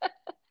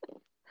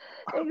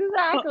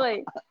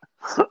 Exactly.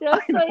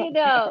 Just so you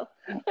know.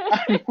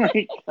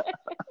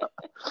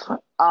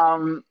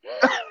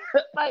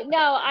 But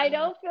no, I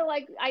don't feel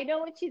like, I know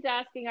what she's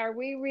asking. Are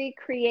we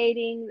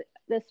recreating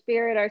the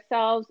spirit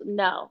ourselves?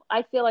 No.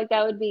 I feel like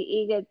that would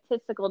be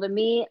egotistical to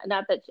me.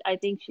 Not that I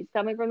think she's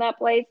coming from that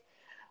place.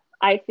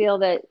 I feel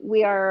that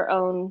we are our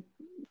own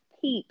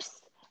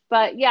peeps.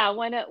 But yeah,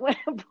 when a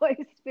boy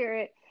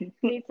spirit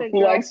meets a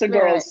girl likes spirit, a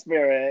girl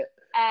spirit,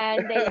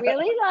 and they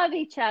really love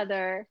each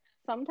other,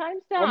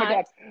 sometimes not. Oh my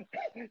God.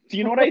 Do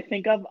you know what I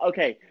think of?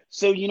 Okay,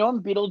 so you know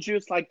in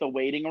Beetlejuice, like the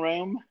waiting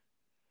room?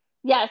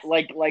 Yes.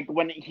 Like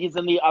when he's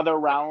in the other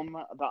realm,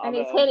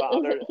 he's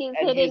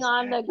hitting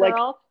on the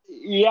girl. Like,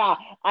 yeah,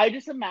 I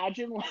just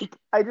imagine like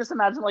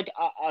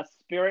a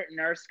spirit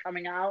nurse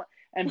coming out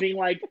and being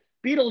like,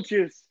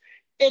 "Beetlejuice,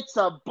 it's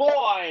a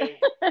boy."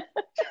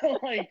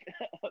 Like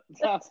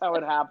that's how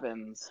it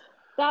happens.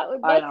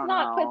 Let's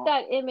not put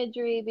that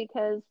imagery,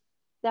 because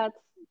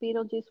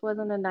Beetlejuice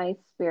wasn't a nice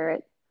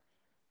spirit.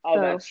 Oh,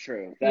 so, that's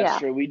true. That's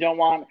true. We don't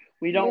want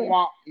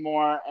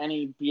more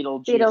any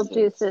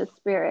Beetlejuice's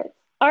spirits.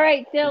 All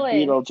right, Dylan.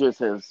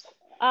 Beetlejuice's.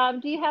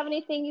 Do you have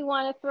anything you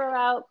want to throw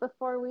out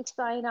before we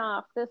sign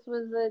off? This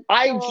was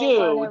I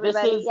do. This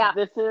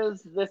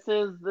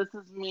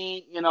is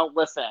me. You know,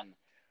 listen.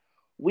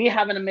 We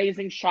have an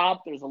amazing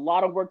shop. There's a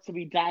lot of work to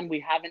be done. We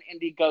have an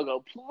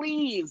Indiegogo.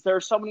 Please, there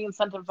are so many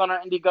incentives on our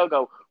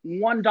Indiegogo.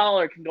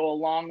 $1 can go a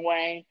long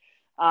way.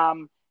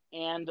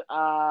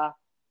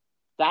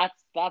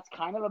 That's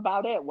kind of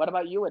about it. What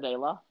about you,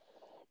 Adela?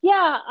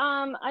 Yeah,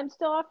 I'm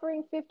still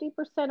offering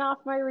 50% off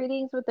my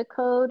readings with the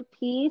code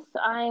PEACE.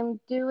 I'm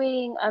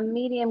doing a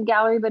medium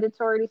gallery, but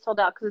it's already sold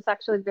out because it's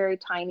actually very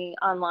tiny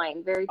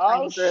online, very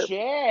tiny group. Oh,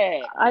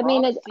 shit. I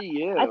mean, I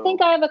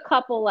think I have a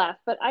couple left,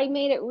 but I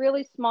made it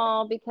really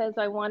small because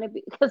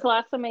because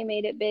last time I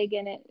made it big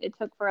and it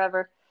took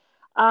forever.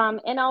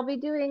 And I'll be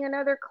doing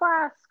another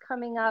class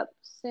coming up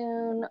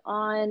soon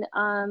on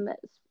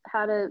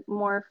how to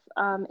morph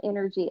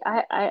energy.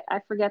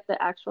 I forget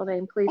the actual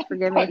name. Please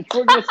forgive me. You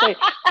were going to say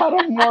how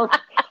to morph.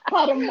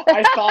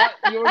 I thought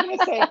you were going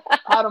to say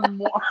how to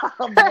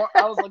morph.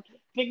 I was like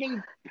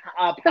thinking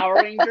Power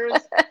Rangers,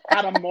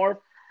 how to morph.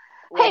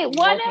 Hey,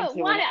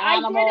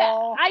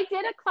 I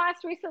did a class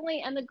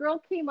recently, and the girl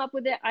came up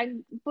with it.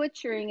 I'm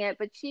butchering it,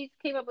 but she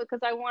came up with,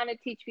 because I want to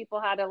teach people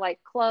how to like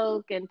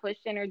cloak and push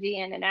energy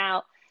in and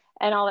out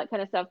and all that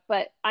kind of stuff.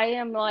 But I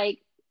am like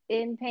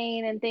in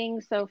pain and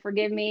things, so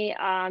forgive me.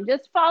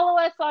 Just follow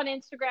us on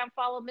Instagram.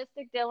 Follow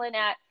Mystic Dylan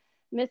at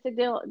Mystic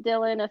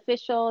Dylan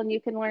Official, and you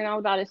can learn all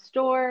about his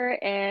store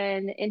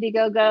and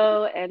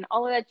Indiegogo and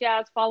all of that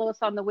jazz. Follow us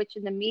on The Witch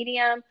and the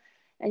Medium.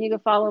 And you can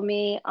follow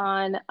me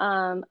on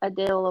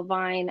Adele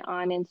Levine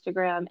on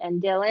Instagram.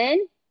 And Dylan,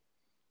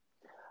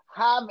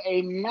 have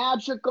a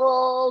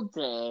magical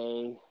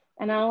day.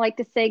 And I don't like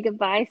to say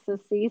goodbye, so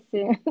see you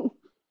soon.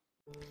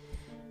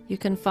 You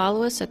can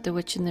follow us at The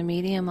Witch in the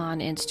Medium on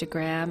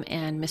Instagram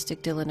and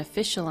Mystic Dylan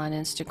Official on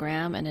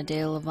Instagram and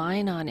Adele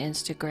Levine on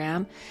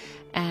Instagram.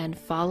 And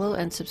follow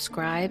and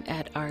subscribe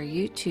at our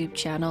YouTube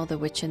channel, The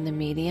Witch in the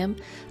Medium.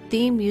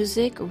 Theme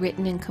music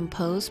written and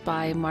composed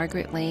by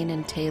Margaret Lane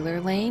and Taylor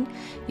Lane.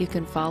 You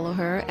can follow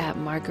her at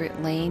Margaret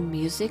Lane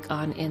Music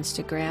on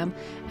Instagram.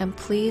 And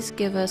please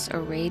give us a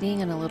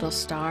rating and a little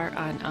star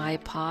on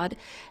iPod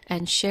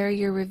and share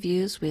your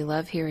reviews. We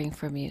love hearing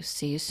from you.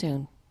 See you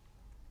soon.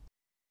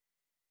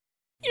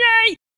 Yay!